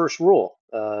was his first rule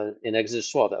in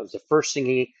Exodus 12. That was the first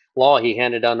thing law he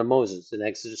handed down to Moses in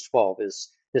Exodus 12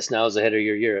 is this now is the head of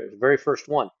your year. It was the very first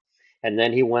one. And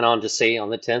then he went on to say on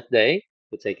the 10th day,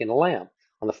 you'll take in a lamb.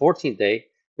 On the 14th day,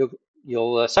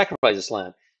 you'll sacrifice this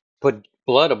lamb. Put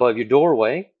blood above your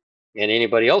doorway. And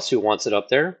anybody else who wants it up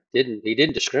there, he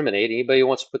didn't discriminate. Anybody who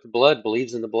wants to put the blood,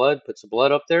 believes in the blood, puts the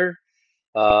blood up there,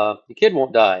 the kid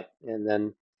won't die. And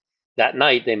then that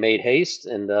night they made haste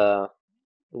and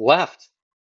left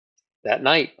that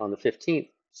night on the 15th.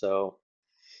 So,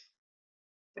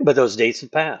 but those dates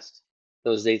have passed.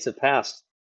 Those dates have passed.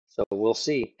 So we'll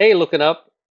see. Hey, looking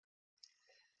up.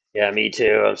 Yeah, me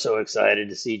too. I'm so excited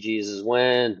to see Jesus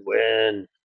win. Win.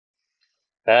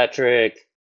 Patrick.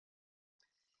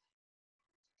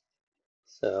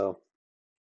 So,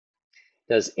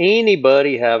 does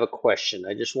anybody have a question?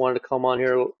 I just wanted to come on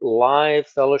here live,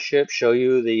 fellowship, show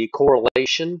you the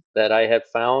correlation that I have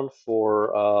found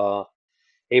for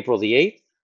April the 8th.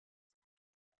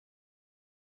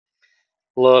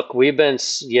 Look,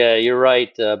 yeah, you're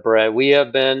right, Brad. We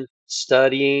have been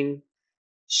studying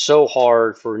so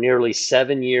hard for nearly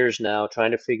 7 years now,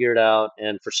 trying to figure it out.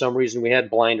 And for some reason, we had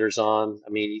blinders on. I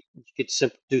mean, you could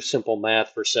do simple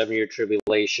math for 7 year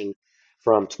tribulation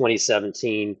from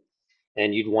 2017,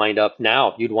 and you'd wind up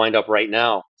right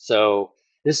now. So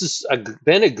this has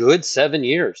been a good 7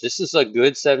 years. This is a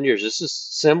good 7 years. This is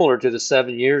similar to the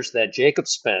 7 years that Jacob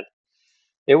spent.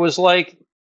 It was like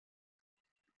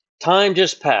time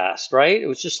just passed, right? It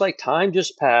was just like time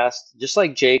just passed, just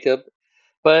like Jacob.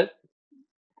 But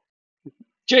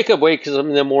Jacob wakes up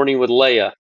in the morning with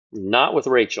Leah, not with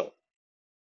Rachel.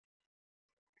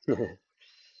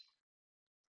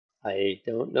 I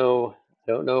don't know.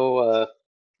 I don't know.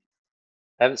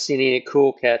 I haven't seen any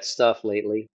cool cat stuff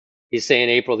lately. He's saying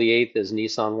April the 8th is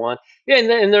Nissan 1. Yeah,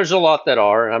 and there's a lot that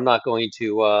are. I'm not going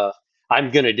to,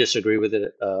 I'm going to disagree with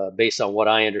it based on what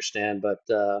I understand, but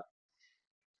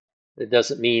it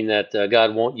doesn't mean that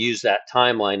God won't use that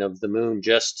timeline of the moon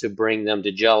just to bring them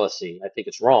to jealousy. I think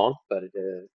it's wrong, but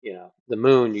the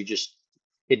moon, it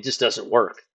just doesn't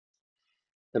work.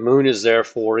 The moon is there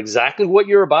for exactly what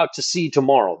you're about to see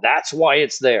tomorrow. That's why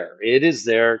it's there. It is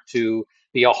there to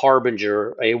be a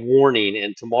harbinger, a warning,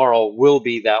 and tomorrow will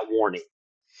be that warning.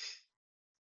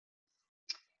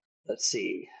 Let's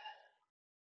see.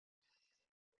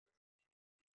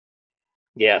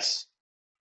 Yes.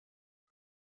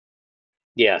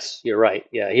 Yes, you're right.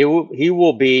 Yeah, he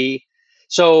will be.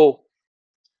 So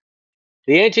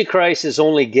the Antichrist is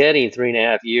only getting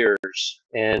 3.5 years.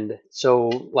 And so,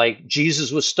 like,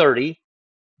 Jesus was 30,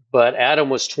 but Adam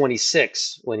was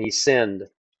 26 when he sinned.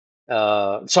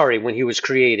 Sorry, when he was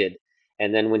created.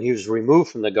 And then when he was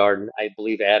removed from the garden, I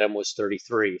believe Adam was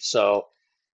 33. So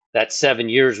that 7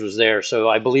 years was there. So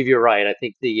I believe you're right. I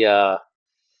think uh,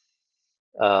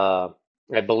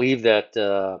 I believe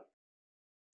that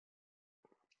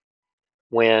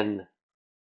when,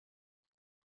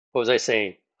 what was I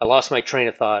saying? I lost my train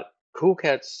of thought. Cool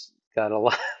Cat's got a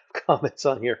lot of comments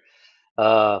on here.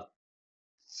 Uh,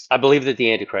 I believe that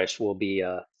the Antichrist will be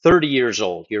 30 years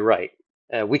old. You're right.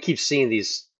 We keep seeing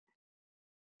these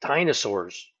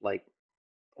dinosaurs like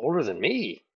older than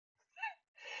me.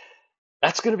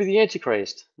 That's going to be the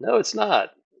Antichrist. No, it's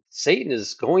not. Satan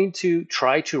is going to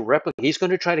try to replicate. He's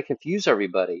going to try to confuse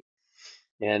everybody,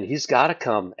 and he's got to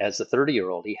come as a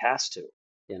 30-year-old. He has to,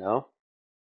 you know.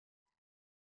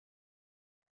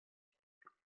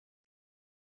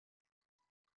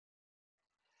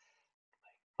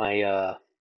 My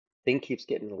thing keeps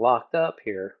getting locked up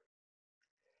here.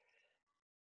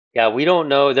 Yeah, we don't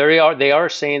know. They are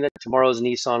saying that tomorrow's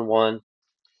Nissan One.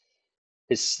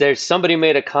 There's somebody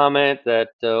made a comment that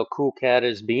Cool Cat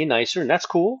is being nicer, and that's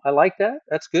cool. I like that.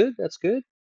 That's good. That's good.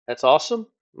 That's awesome.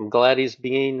 I'm glad he's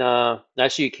being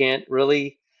nice. You can't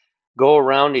really go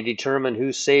around and determine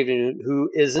who's saved and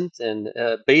who isn't. And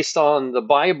based on the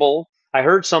Bible, I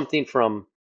heard something from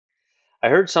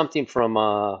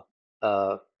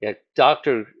yeah,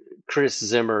 Dr. Chris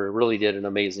Zimmer really did an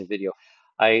amazing video.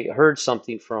 I heard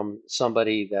something from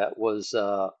somebody that was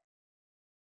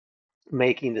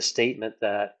making the statement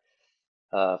that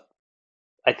uh,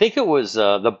 I think it was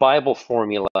the Bible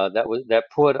formula that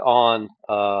put on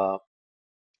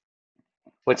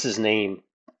what's his name?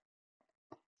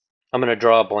 I'm going to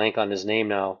draw a blank on his name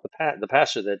now. The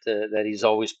pastor that he's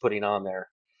always putting on there.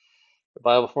 The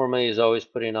Bible formula he's always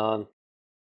putting on.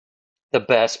 The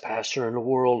best pastor in the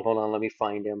world. Hold on, let me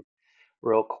find him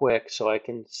real quick so I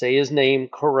can say his name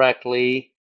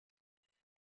correctly.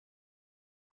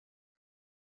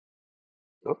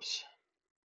 Oops.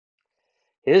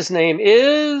 His name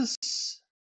is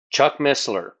Chuck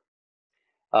Missler.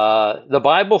 The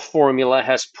Bible Formula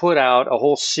has put out a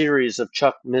whole series of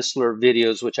Chuck Missler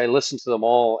videos, which I listen to them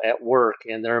all at work,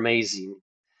 and they're amazing.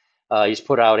 He's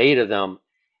put out 8 of them.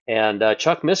 And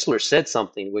Chuck Missler said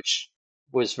something which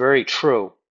was very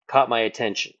true, caught my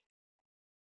attention.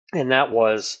 And that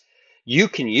was, you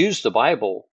can use the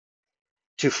Bible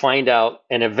to find out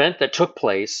an event that took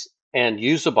place and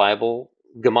use the Bible,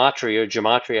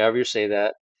 gematria, however you say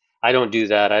that. I don't do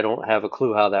that. I don't have a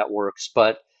clue how that works,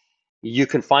 but you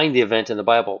can find the event in the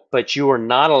Bible, but you are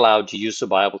not allowed to use the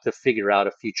Bible to figure out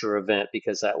a future event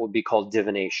because that would be called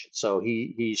divination. So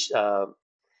he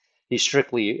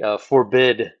strictly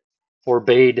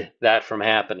forbade that from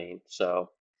happening.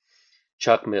 So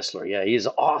Chuck Missler, yeah, he's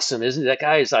awesome, isn't he? That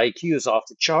guy's IQ is off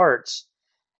the charts.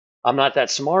 I'm not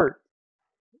that smart.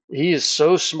 He is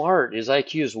so smart. His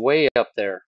IQ is way up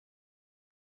there.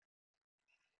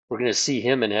 We're going to see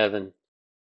him in heaven.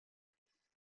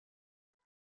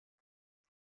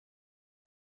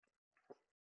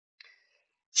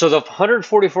 So the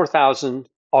 144,000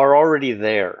 are already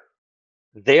there.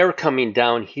 They're coming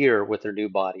down here with their new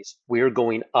bodies. We're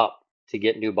going up to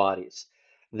get new bodies.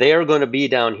 They are going to be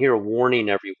down here warning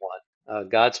everyone.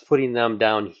 God's putting them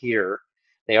down here.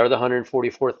 They are the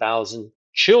 144,000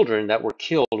 children that were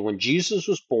killed when Jesus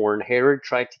was born. Herod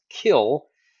tried to kill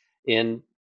in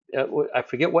I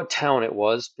forget what town it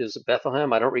was. Is it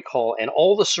Bethlehem? I don't recall. And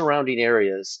all the surrounding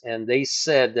areas. And they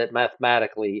said that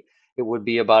mathematically it would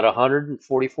be about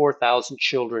 144,000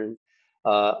 children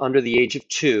under the age of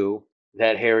 2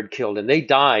 that Herod killed. And they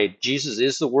died. Jesus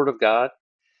is the Word of God.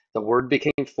 The Word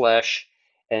became flesh,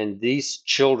 and these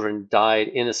children died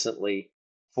innocently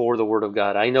for the Word of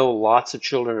God. I know lots of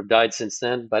children have died since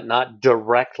then, but not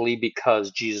directly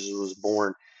because Jesus was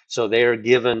born. So they are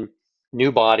given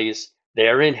new bodies.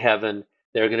 They're in heaven.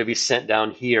 They're going to be sent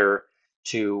down here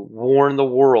to warn the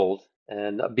world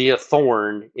and be a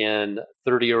thorn in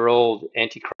 30-year-old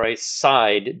Antichrist's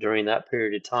side during that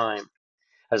period of time,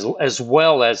 as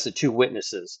well as the 2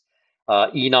 witnesses,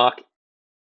 Enoch,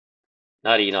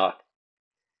 not Enoch.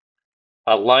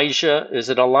 Elijah, is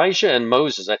it Elijah and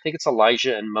Moses? I think it's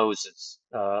Elijah and Moses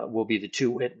will be the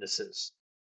 2 witnesses.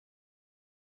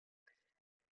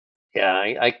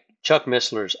 Yeah, Chuck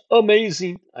Missler's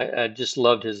amazing. I just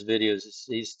loved his videos.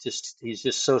 He's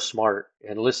just so smart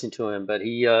and listening to him. But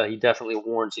he definitely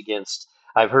warns against.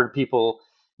 I've heard people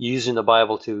using the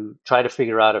Bible to try to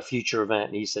figure out a future event,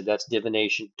 and he said that's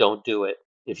divination. Don't do it.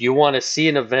 If you want to see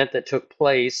an event that took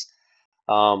place,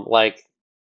 like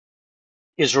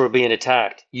Israel being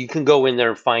attacked, you can go in there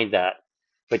and find that,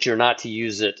 but you're not to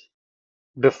use it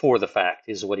before the fact,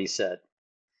 is what he said.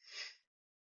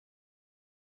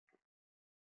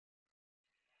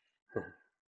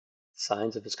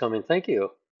 Signs of his coming. Thank you.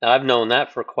 I've known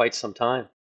that for quite some time.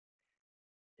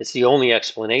 It's the only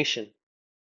explanation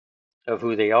of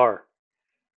who they are.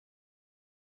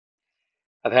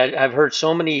 I've heard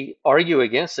so many argue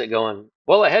against it, going,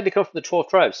 well, it had to come from the 12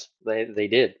 tribes. They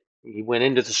did. He went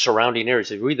into the surrounding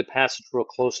areas. If you read the passage real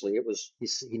closely,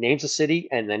 he names a city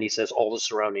and then he says all the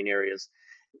surrounding areas.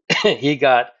 He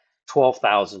got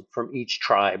 12,000 from each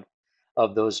tribe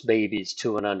of those babies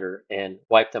 2 and under and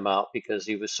wiped them out because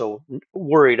he was so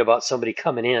worried about somebody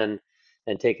coming in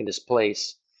and taking his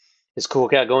place. Is Cool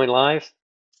Cat going live?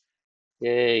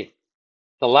 Yay.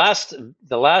 The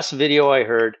last video I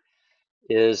heard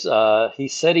is he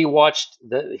said he watched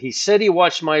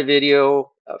my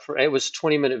video for it was a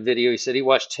 20-minute video. He said he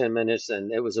watched 10 minutes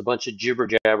and it was a bunch of jibber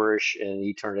jabberish and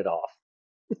he turned it off.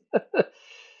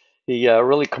 He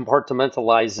really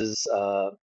compartmentalizes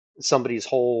somebody's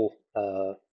whole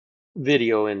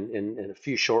video in a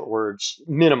few short words,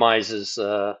 minimizes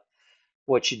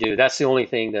what you do. That's the only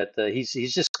thing that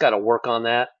he's just got to work on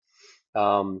that.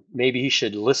 Maybe he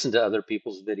should listen to other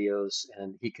people's videos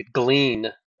and he could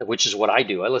glean, which is what I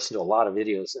do. I listen to a lot of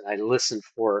videos and I listen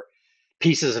for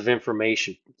pieces of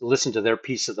information, listen to their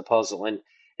piece of the puzzle.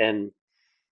 And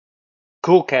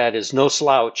Cool Cat is no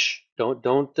slouch. Don't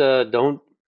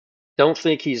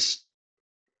think he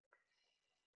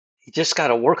just got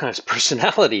to work on his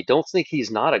personality. Don't think he's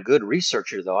not a good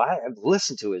researcher, though. I've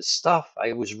listened to his stuff.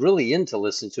 I was really into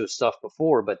listening to his stuff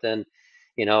before, but then,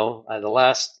 the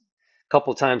last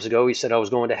couple of times ago, he said I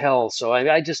was going to hell. So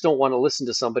I just don't want to listen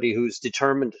to somebody who's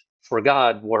determined for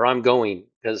God where I'm going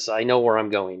because I know where I'm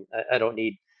going. I don't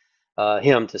need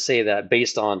him to say that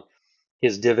based on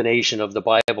his divination of the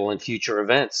Bible and future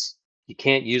events. You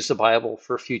can't use the Bible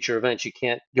for future events. You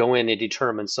can't go in and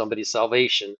determine somebody's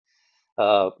salvation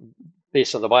uh,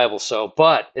 based on the Bible. So,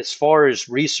 but as far as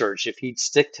research, if he'd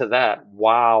stick to that,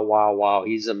 wow, wow, wow,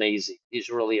 he's amazing. He's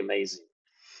really amazing.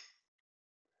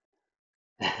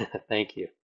 Thank you.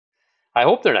 I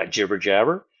hope they're not jibber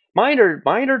jabber. Minor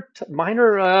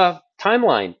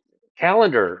timeline,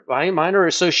 calendar, right? Minor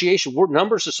association, word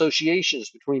numbers associations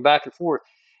between back and forth.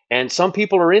 And some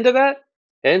people are into that,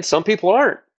 and some people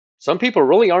aren't. Some people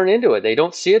really aren't into it. They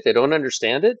don't see it. They don't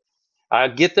understand it. I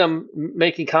get them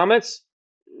making comments.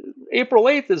 April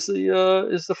 8th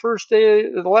is the first day,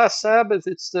 the last Sabbath.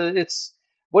 It's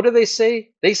what do they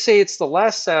say? They say it's the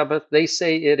last Sabbath. They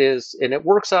say it is, and it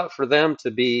works out for them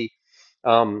to be.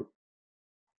 Um,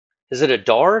 is it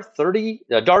Adar 30?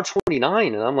 Adar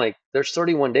 29? And I'm like, there's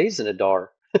 31 days in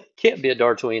Adar. Can't be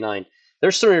Adar 29.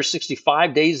 There's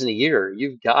 365 days in a year.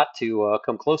 You've got to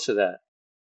come close to that.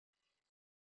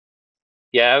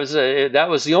 Yeah, it was that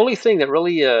was the only thing that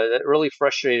really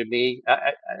frustrated me.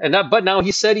 But now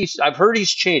he said I've heard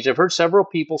he's changed. I've heard several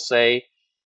people say,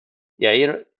 yeah,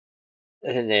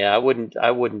 and yeah, I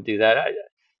wouldn't do that.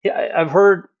 Yeah, I've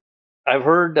heard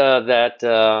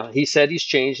that he said he's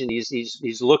changed and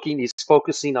he's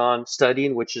focusing on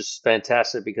studying, which is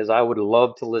fantastic because I would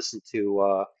love to listen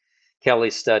to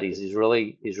Kelly's studies. He's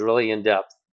really in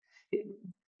depth.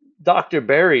 Dr.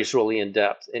 Barry's really in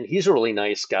depth, and he's a really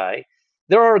nice guy.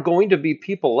 There are going to be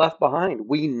people left behind.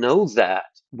 We know that.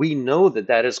 We know that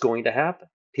that is going to happen.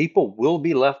 People will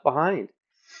be left behind.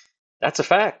 That's a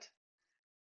fact.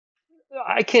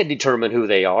 I can't determine who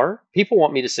they are. People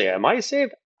want me to say, "Am I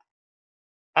saved?"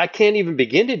 I can't even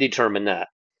begin to determine that.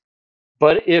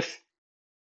 But if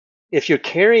you're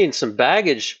carrying some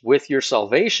baggage with your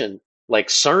salvation, like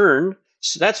CERN,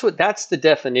 so that's the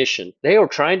definition. They are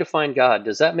trying to find God.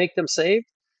 Does that make them saved?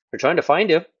 They're trying to find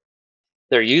him.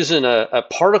 They're using a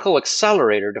particle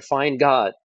accelerator to find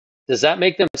God. Does that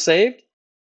make them saved?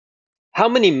 How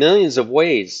many millions of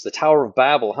ways, the Tower of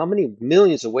Babel, how many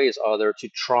millions of ways are there to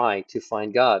try to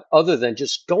find God other than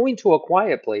just going to a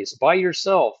quiet place by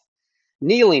yourself,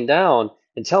 kneeling down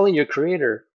and telling your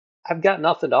creator, I've got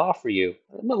nothing to offer you.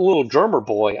 I'm a little drummer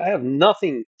boy. I have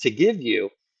nothing to give you.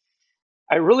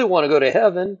 I really want to go to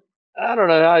heaven. I don't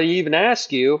know how to even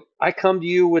ask you. I come to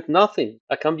you with nothing.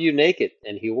 I come to you naked,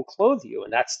 and he will clothe you.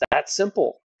 And that's that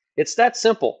simple. It's that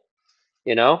simple,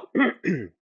 you know?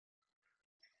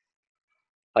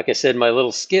 Like I said in my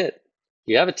little skit,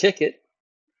 you have a ticket,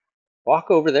 walk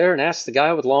over there and ask the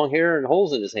guy with long hair and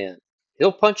holes in his hand.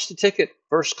 He'll punch the ticket,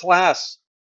 first class,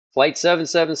 flight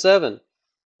 777,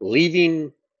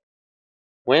 leaving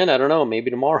when? I don't know, maybe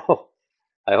tomorrow.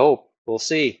 I hope. We'll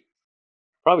see.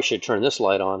 Probably should turn this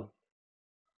light on.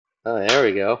 Oh, there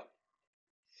we go.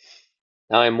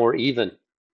 Now I'm more even.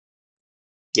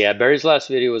 Yeah, Barry's last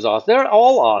video was awesome. They're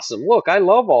all awesome. Look, I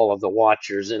love all of the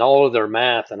watchers and all of their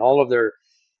math and all of their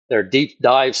deep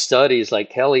dive studies like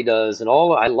Kelly does and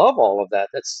all. I love all of that.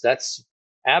 That's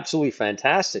absolutely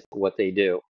fantastic what they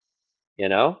do, you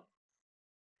know?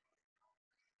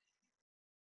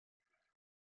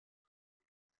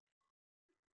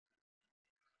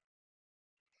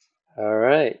 All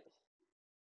right.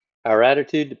 Our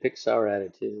attitude depicts our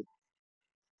attitude.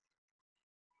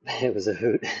 It was a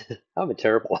hoot. I'm a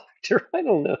terrible actor. I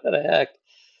don't know how to act.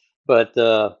 But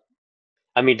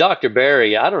I mean, Dr.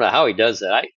 Barry, I don't know how he does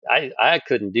that. I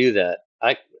couldn't do that.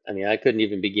 I mean, I couldn't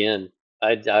even begin.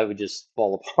 I would just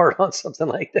fall apart on something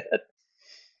like that.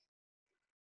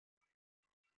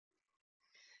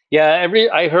 Yeah,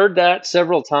 I heard that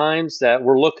several times that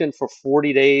we're looking for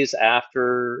 40 days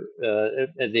after,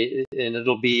 and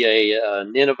it'll be a,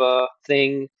 Nineveh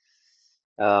thing.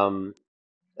 Um,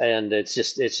 and it's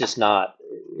just not.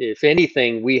 If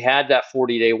anything, we had that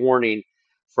 40-day warning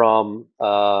from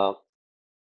what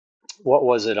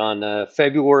was it on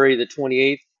February the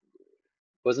 28th?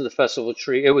 Wasn't the festival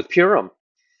tree? It was Purim.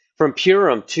 From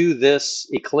Purim to this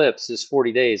eclipse is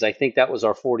 40 days. I think that was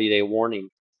our 40-day warning.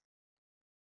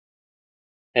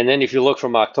 And then if you look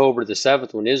from October the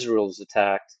 7th when Israel was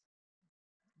attacked,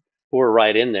 we're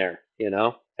right in there, you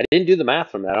know? I didn't do the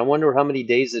math from that. I wonder how many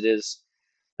days it is.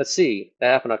 Let's see. That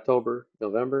happened October,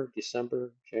 November,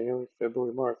 December, January,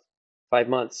 February, March. 5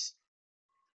 months.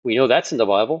 We know that's in the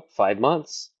Bible. 5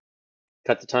 months.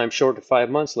 Cut the time short to 5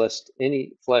 months, lest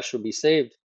any flesh would be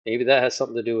saved. Maybe that has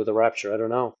something to do with the rapture. I don't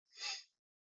know.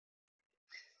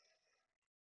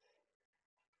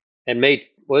 And May,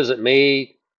 was it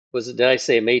May? Was it, did I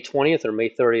say May 20th or May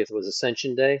 30th was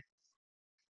Ascension Day?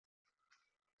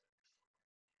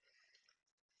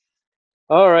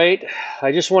 All right.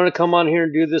 I just want to come on here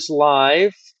and do this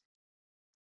live.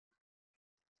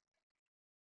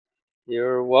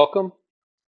 You're welcome.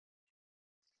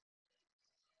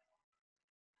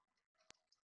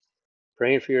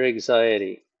 Praying for your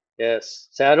anxiety. Yes.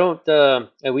 So I don't,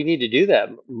 and we need to do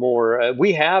that more.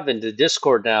 We have in the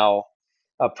Discord now,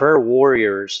 prayer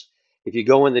warriors. If you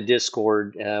go in the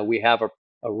Discord, we have a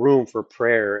room for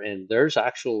prayer, and there's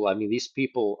actual, I mean, these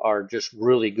people are just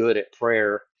really good at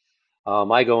prayer.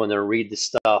 I go in there and read the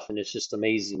stuff, and it's just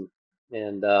amazing.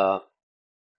 And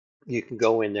you can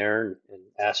go in there and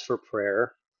ask for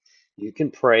prayer. You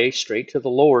can pray straight to the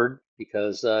Lord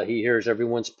because He hears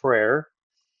everyone's prayer.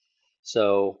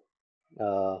 So,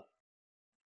 uh,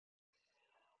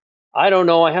 I don't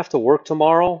know. I have to work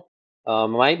tomorrow.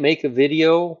 Might make a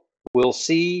video. We'll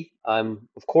see. I'm,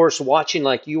 of course, watching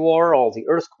like you are all the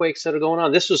earthquakes that are going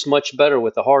on. This was much better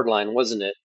with the hard line, wasn't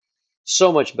it?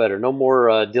 So much better. No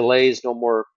more delays. No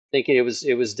more thinking. It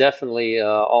was definitely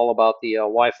all about the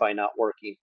Wi-Fi not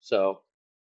working. So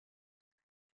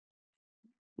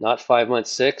not 5 months,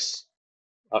 six.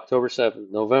 October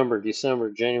 7th, November, December,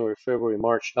 January, February,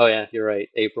 March. Oh yeah, you're right.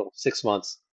 April. 6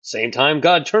 months. Same time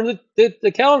God turned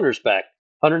the calendars back.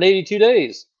 182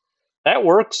 days. That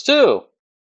works too.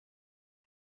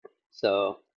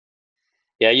 So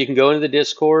yeah, you can go into the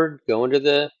Discord, go into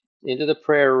the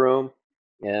prayer room,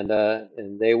 and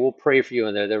they will pray for you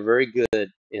in there. They're very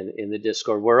good in the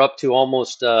Discord. We're up to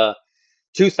almost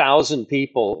 2,000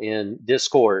 people in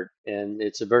Discord, and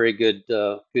it's a very good.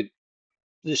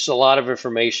 Just a lot of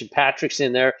information. Patrick's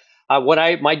in there.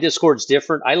 My Discord's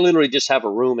different. I literally just have a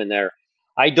room in there.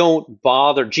 I don't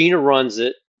bother. Gina runs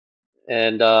it,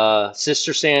 and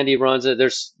Sister Sandy runs it.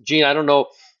 There's Gina. I don't know.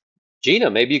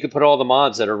 Gina, maybe you could put all the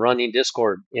mods that are running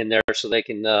Discord in there so they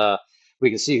can we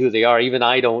can see who they are. Even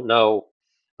I don't know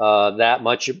that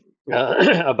much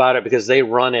about it because they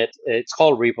run it. It's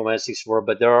called Repo Man 64,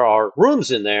 but there are rooms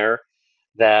in there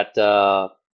that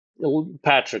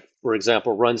Patrick, for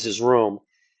example, runs his room,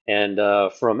 and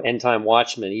from End Time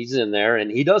Watchman, he's in there,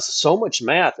 and he does so much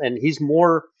math, and he's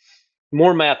more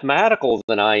mathematical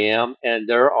than I am, and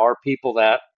there are people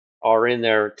that are in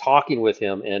there talking with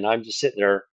him, and I'm just sitting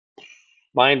there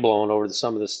mind blown over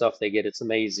some of the stuff they get. It's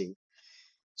amazing.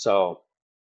 So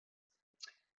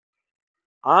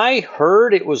I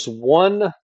heard it was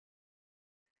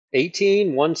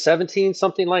 118, 117,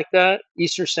 something like that,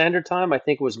 Eastern Standard Time. I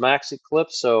think it was max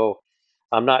eclipse, so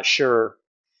I'm not sure.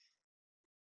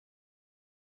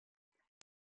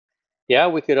 Yeah,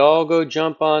 we could all go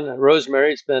jump on.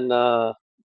 Rosemary's been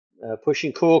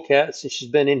pushing Cool Cat since she's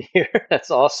been in here.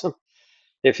 That's awesome.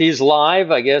 If he's live,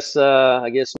 I guess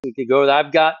we could go.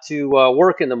 I've got to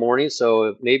work in the morning,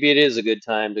 so maybe it is a good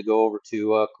time to go over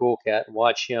to Cool Cat and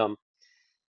watch him.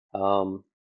 Um,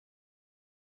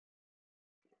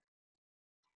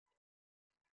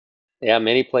 yeah,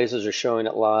 many places are showing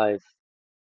it live.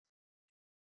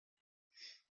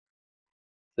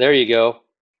 There you go.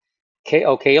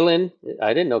 Kaylin,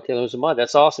 I didn't know Kaylin was a mod.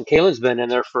 That's awesome. Kaylin's been in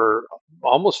there for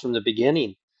almost from the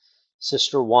beginning.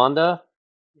 Sister Wanda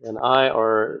and I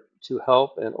are to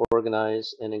help and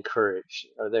organize and encourage.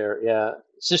 Are there? Yeah.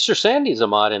 Sister Sandy's a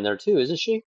mod in there too, isn't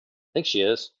she? I think she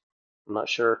is. I'm not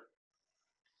sure.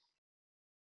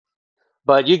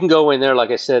 But you can go in there,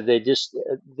 like I said, they just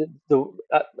the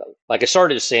like I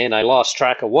started saying, I lost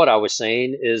track of what I was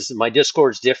saying. Is my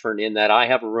Discord's different in that I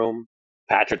have a room,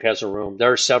 Patrick has a room.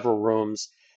 There are several rooms.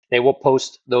 They will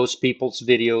post those people's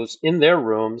videos in their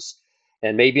rooms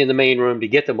and maybe in the main room to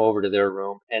get them over to their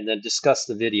room and then discuss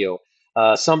the video.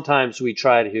 Sometimes we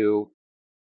try to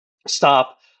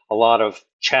stop a lot of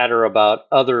chatter about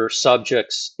other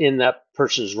subjects in that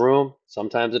person's room.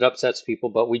 Sometimes it upsets people,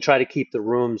 but we try to keep the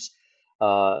rooms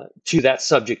to that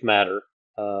subject matter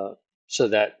so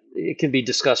that it can be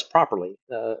discussed properly,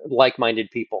 like-minded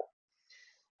people.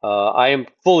 I am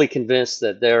fully convinced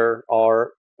that there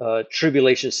are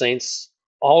tribulation saints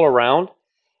all around,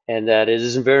 and that it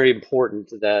is very important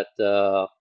that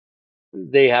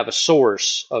they have a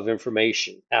source of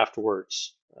information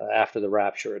afterwards, after the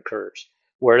rapture occurs.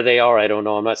 Where they are, I don't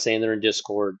know. I'm not saying they're in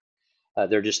Discord.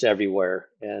 They're just everywhere,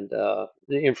 and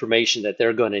the information that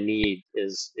they're going to need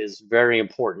is very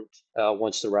important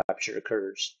once the rapture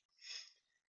occurs.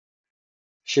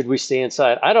 Should we stay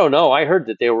inside? I don't know. I heard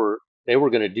that they were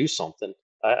going to do something.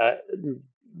 I,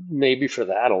 maybe for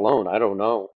that alone. I don't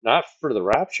know. Not for the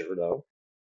rapture though.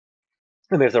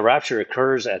 I mean, if the rapture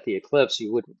occurs at the eclipse,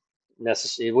 you wouldn't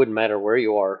necessarily. It wouldn't matter where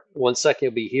you are. 1 second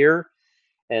you'll be here,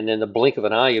 and in the blink of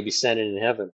an eye, you'll be standing in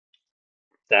heaven.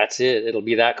 That's it. It'll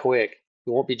be that quick.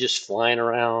 You won't be just flying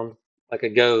around like a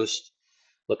ghost,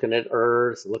 looking at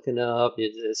Earth, looking up.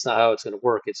 It's not how it's going to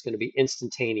work. It's going to be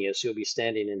instantaneous. You'll be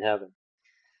standing in heaven.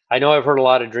 I know I've heard a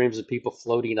lot of dreams of people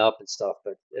floating up and stuff,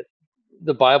 but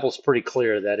the Bible's pretty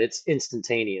clear that it's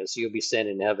instantaneous. You'll be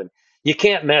standing in heaven. You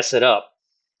can't mess it up.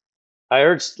 I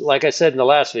heard, like I said in the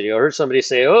last video, I heard somebody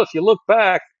say, "Oh, if you look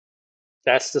back,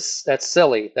 that's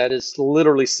silly. That is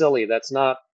literally silly. That's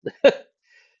not." If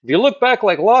you look back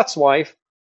like Lot's wife,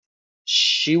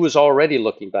 she was already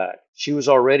looking back. She was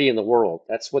already in the world.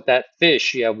 That's what that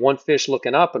fish, you have one fish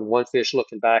looking up and one fish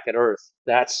looking back at Earth.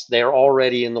 They're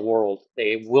already in the world.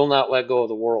 They will not let go of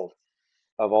the world,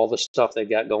 of all the stuff they've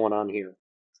got going on here.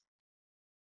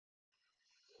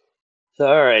 So,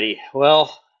 alrighty.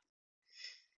 Well,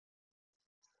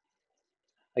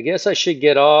 I guess I should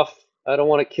get off. I don't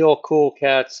want to kill Cool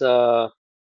Cat's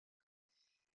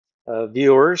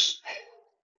viewers.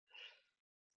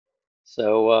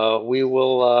 So we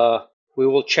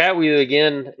will chat with you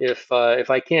again if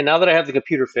I can. Now that I have the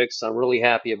computer fixed, I'm really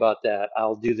happy about that.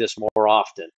 I'll do this more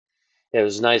often. It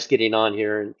was nice getting on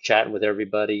here and chatting with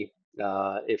everybody.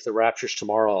 If the rapture's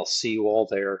tomorrow, I'll see you all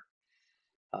there.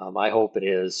 I hope it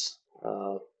is.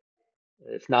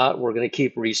 If not, we're going to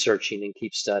keep researching and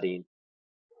keep studying.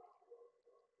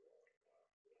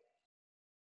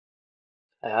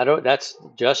 I don't. That's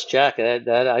just Jack.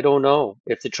 That I don't know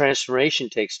if the transformation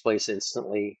takes place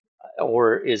instantly,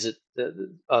 or is it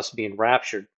us being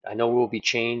raptured? I know we'll be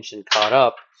changed and caught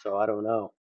up, so I don't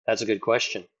know. That's a good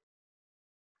question.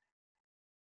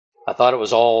 I thought it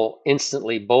was all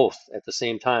instantly both at the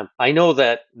same time. I know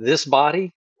that this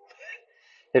body,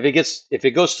 if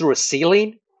it goes through a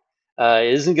ceiling,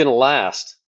 it isn't going to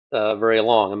last very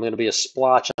long. I'm going to be a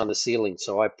splotch on the ceiling,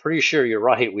 so I'm pretty sure you're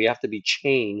right. We have to be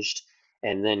changed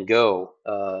and then go.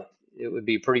 It would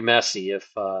be pretty messy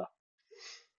if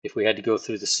we had to go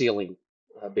through the ceiling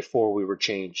before we were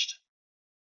changed.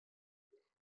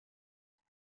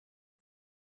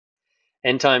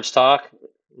 End times talk,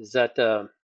 is that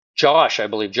Josh? I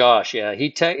believe Josh. Yeah,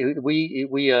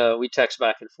 we text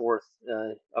back and forth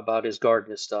about his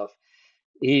garden and stuff.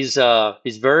 He's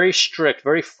very strict,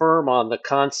 very firm on the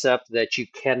concept that you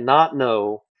cannot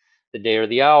know the day or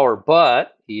the hour.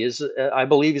 But he is, I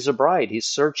believe, he's a bride. He's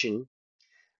searching,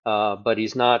 but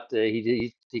he's not.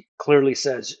 He clearly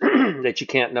says that you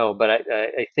can't know. But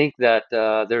I think that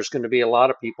there's going to be a lot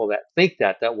of people that think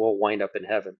that will wind up in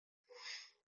heaven.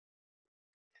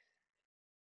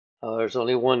 There's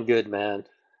only one good man.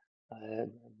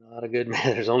 I'm not a good man.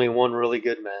 There's only one really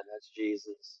good man. That's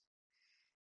Jesus.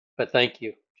 But thank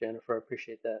you, Jennifer. I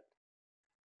appreciate that.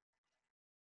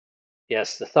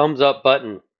 Yes, the thumbs up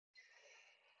button.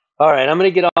 All right, I'm gonna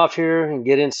get off here and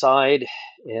get inside,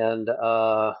 and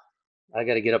I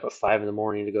got to get up at 5 in the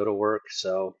morning to go to work.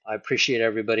 So I appreciate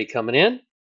everybody coming in,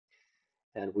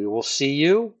 and we will see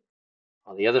you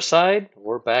on the other side.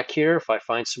 We're back here. If I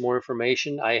find some more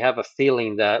information, I have a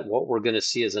feeling that what we're going to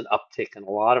see is an uptick in a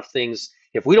lot of things.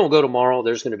 If we don't go tomorrow,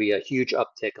 there's going to be a huge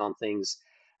uptick on things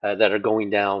that are going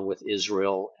down with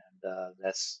Israel, and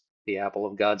that's the apple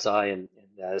of God's eye, and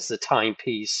that is the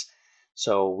timepiece.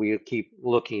 So we keep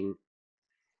looking.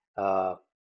 Uh,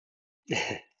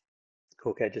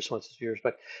 Cool Cat just wants his viewers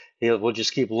back. We'll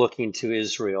just keep looking to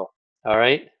Israel. All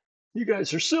right? You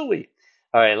guys are silly.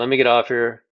 All right, let me get off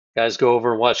here. Guys, go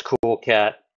over and watch Cool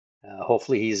Cat.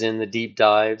 Hopefully he's in the deep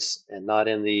dives and not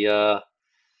in the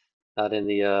Not in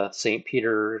the St.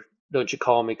 Peter, don't you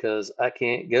call me 'cause I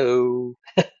can't go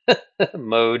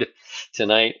mode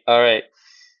tonight. All right.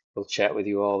 We'll chat with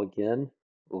you all again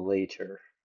later.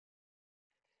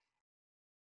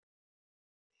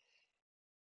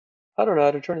 I don't know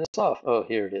how to turn this off. Oh,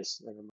 here it is. Never mind.